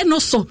insese ye no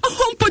so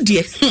home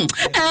podie.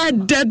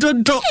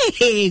 Dedodo.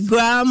 Hey,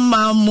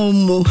 grandma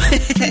Momo.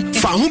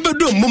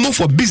 Fahubedo Momo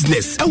for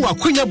business. Ewa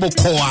kwenya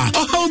bokoa.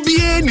 How be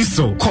any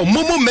so. Call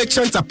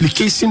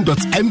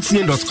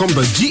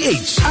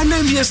momomerchantapplication.mtn.com.gh. And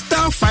then be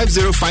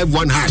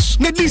 *5051#.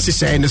 Nedin se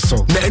share so.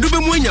 Na edube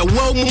mwenya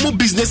wow Momo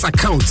business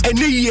account. And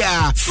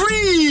yeah,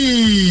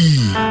 free.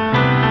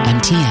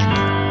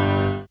 MTN.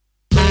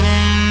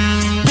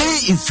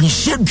 If you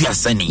shed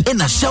Biasani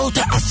in a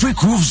shelter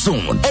Africa roof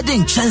zone,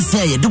 Eden chance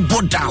here do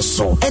board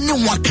so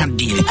anyone can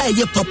deal.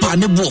 Aye, papa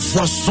nebo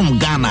for some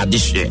Ghana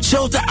this year.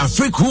 Shelter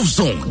Africa roof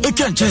zone, it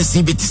can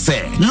chance bit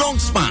say long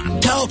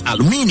span, tiled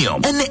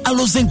aluminium, any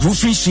alloy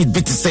roofing sheet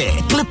bit say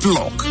clip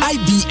lock,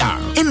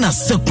 IBR, in a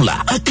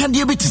circular, I can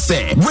be to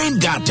say rain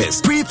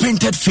gutters,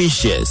 pre-painted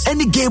fascias,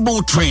 any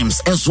gable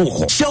trims and so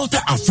on.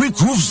 Shelter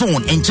Africa roof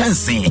zone in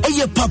chance,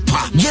 aye,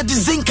 papa, yet the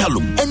zinc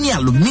alum, any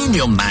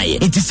aluminium nae,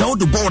 it is all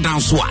the board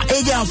down so.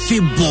 Eya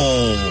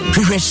Fibo.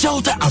 Prepare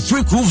Shelter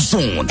Africa Roof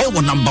Zone.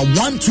 Ewa number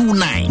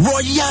 129.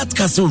 Royal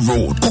Castle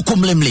Road.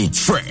 Kokomlemle.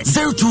 Fred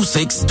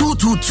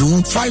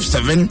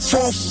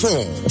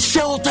 026-222-5744.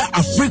 Shelter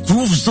Africa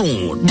Roof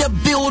Zone. The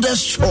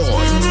builder's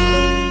choice.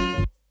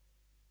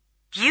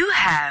 You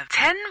have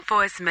 10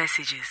 voice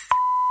messages.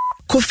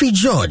 Kofi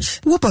George,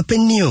 papa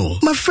new.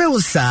 My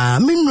friend sa,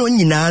 minno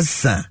nyina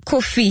sa.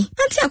 Kofi,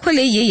 anti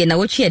akwale yeye na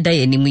wochi eda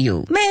ye nimu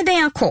yo. Me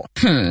den akọ.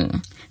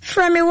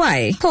 From me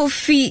why?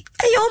 Kofi,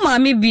 ayo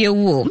mami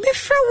biewo. Me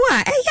fra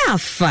wa, eya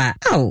fa.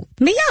 Aw,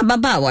 me ya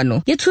baba wa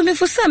no. Ye tu me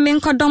fusa me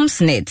nkodom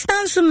snet.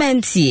 Tansu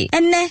mentie.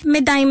 Ene me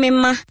dan me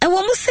ma.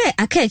 Ewo mu se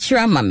aka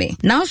akira mame.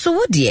 Nanso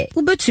wo de,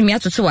 ubetumi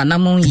atoto wa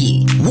namon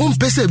yi. Won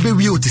pese be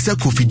wi o ti se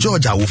Kofi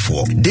George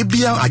awofo. De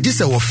bia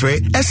agise wo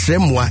frɛ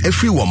esremwa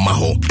efri wo ma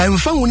ho.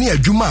 Emfa wo ne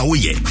adwuma a wo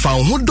ye. Fa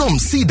ho dom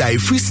seed a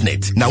free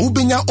snet. Na wo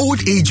benya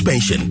old age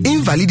pension,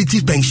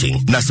 invalidity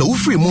pension. Na se wo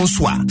free mo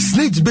nso a,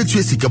 snet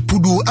betu sika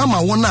pudu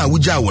ama won na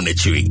wuja won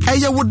achiri.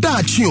 Eye wo da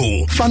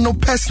atwe fa no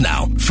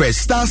personal.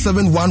 First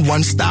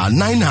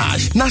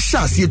 *711*9#. Na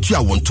chance yetu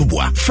a won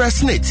toboa.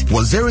 First net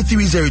was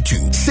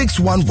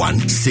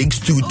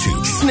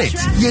 0302-611-622. Snet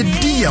ye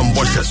DM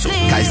bosheso.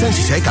 Kai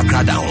sense shake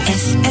akra down.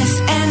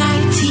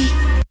 SSNIT.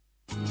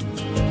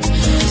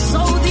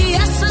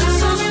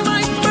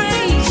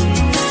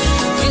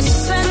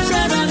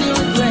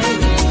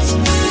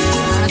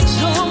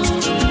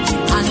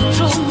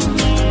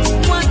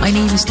 My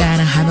name is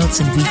Diana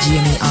Hamilton,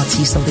 VGMA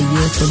Artist of the Year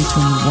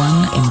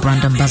 2021 and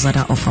brand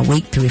ambassador of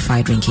Awake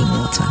Purified Drinking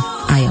Water.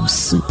 I am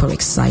super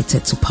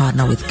excited to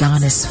partner with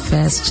Ghana's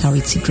first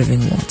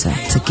charity-driven water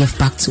to give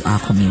back to our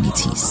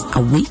communities.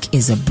 Awake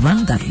is a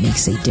brand that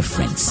makes a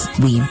difference.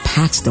 We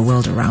impact the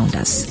world around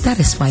us. That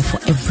is why for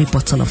every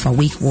bottle of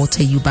Awake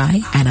water you buy,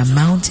 an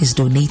amount is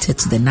donated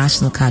to the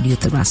National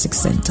Cardiothoracic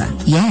Center.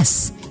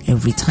 Yes,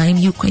 every time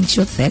you quench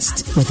your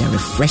thirst with a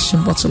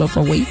refreshing bottle of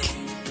Awake,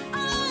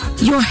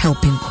 you're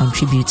helping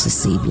contribute to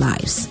save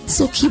lives.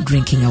 So keep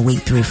drinking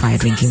Awake Purified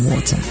Drinking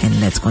Water and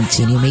let's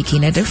continue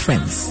making a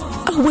difference.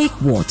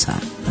 Awake Water,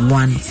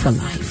 one for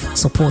life.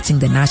 Supporting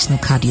the National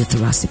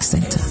Cardiothoracic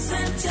Center.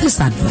 This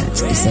advert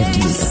is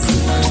FDA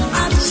approved.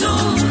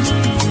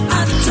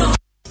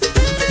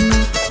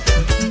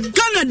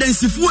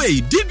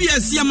 Densifue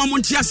DBS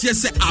Yamamontia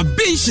se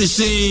abin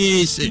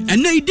sheshe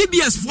ene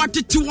DBS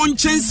fuatete won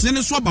chance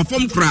ne so aba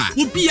fom kra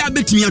obia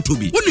betimi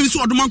atobi woni so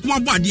odomanko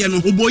abode no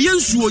oboye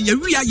nsuo ye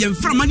wia ye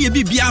mframa ne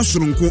bibia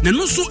asoronko ne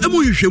no so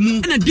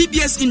emuhwehwemu ene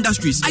DBS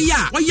Industries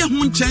aya waye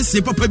ho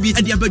chance papa bi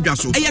ade abadwa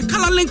so eye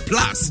Colorlink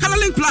Plus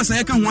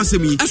aya ka ho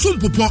asemi eso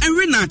mpopo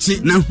enwe na ache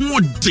na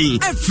ho den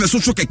efe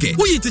so keke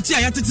wo yitete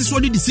aya tete so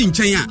de si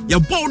nchen a ye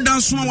bold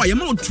dance wa ye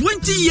ma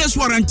 20 years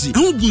warranty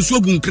ho gunso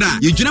gunkra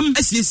ye dwunam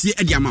asiesie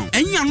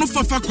Enya no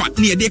fafa kwa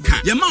ne yede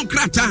ka ye ma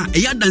krata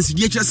e ya dance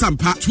die kire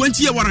sampa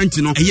 20-year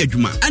warranty no e ya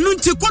adwuma anu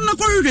nti konna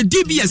kwa hwehwe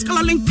DBS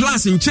Colorlink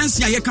Plus in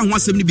chance ya ka ho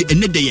asem ni bi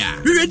enede ya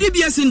hwehwe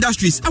DBS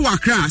Industries awa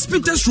Accra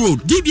Spinters Road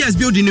DBS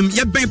building nim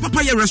ye ben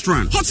papa ye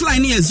restaurant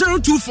hotline is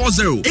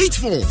 0240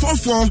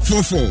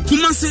 844444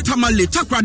 Kumasi Tamale Takwa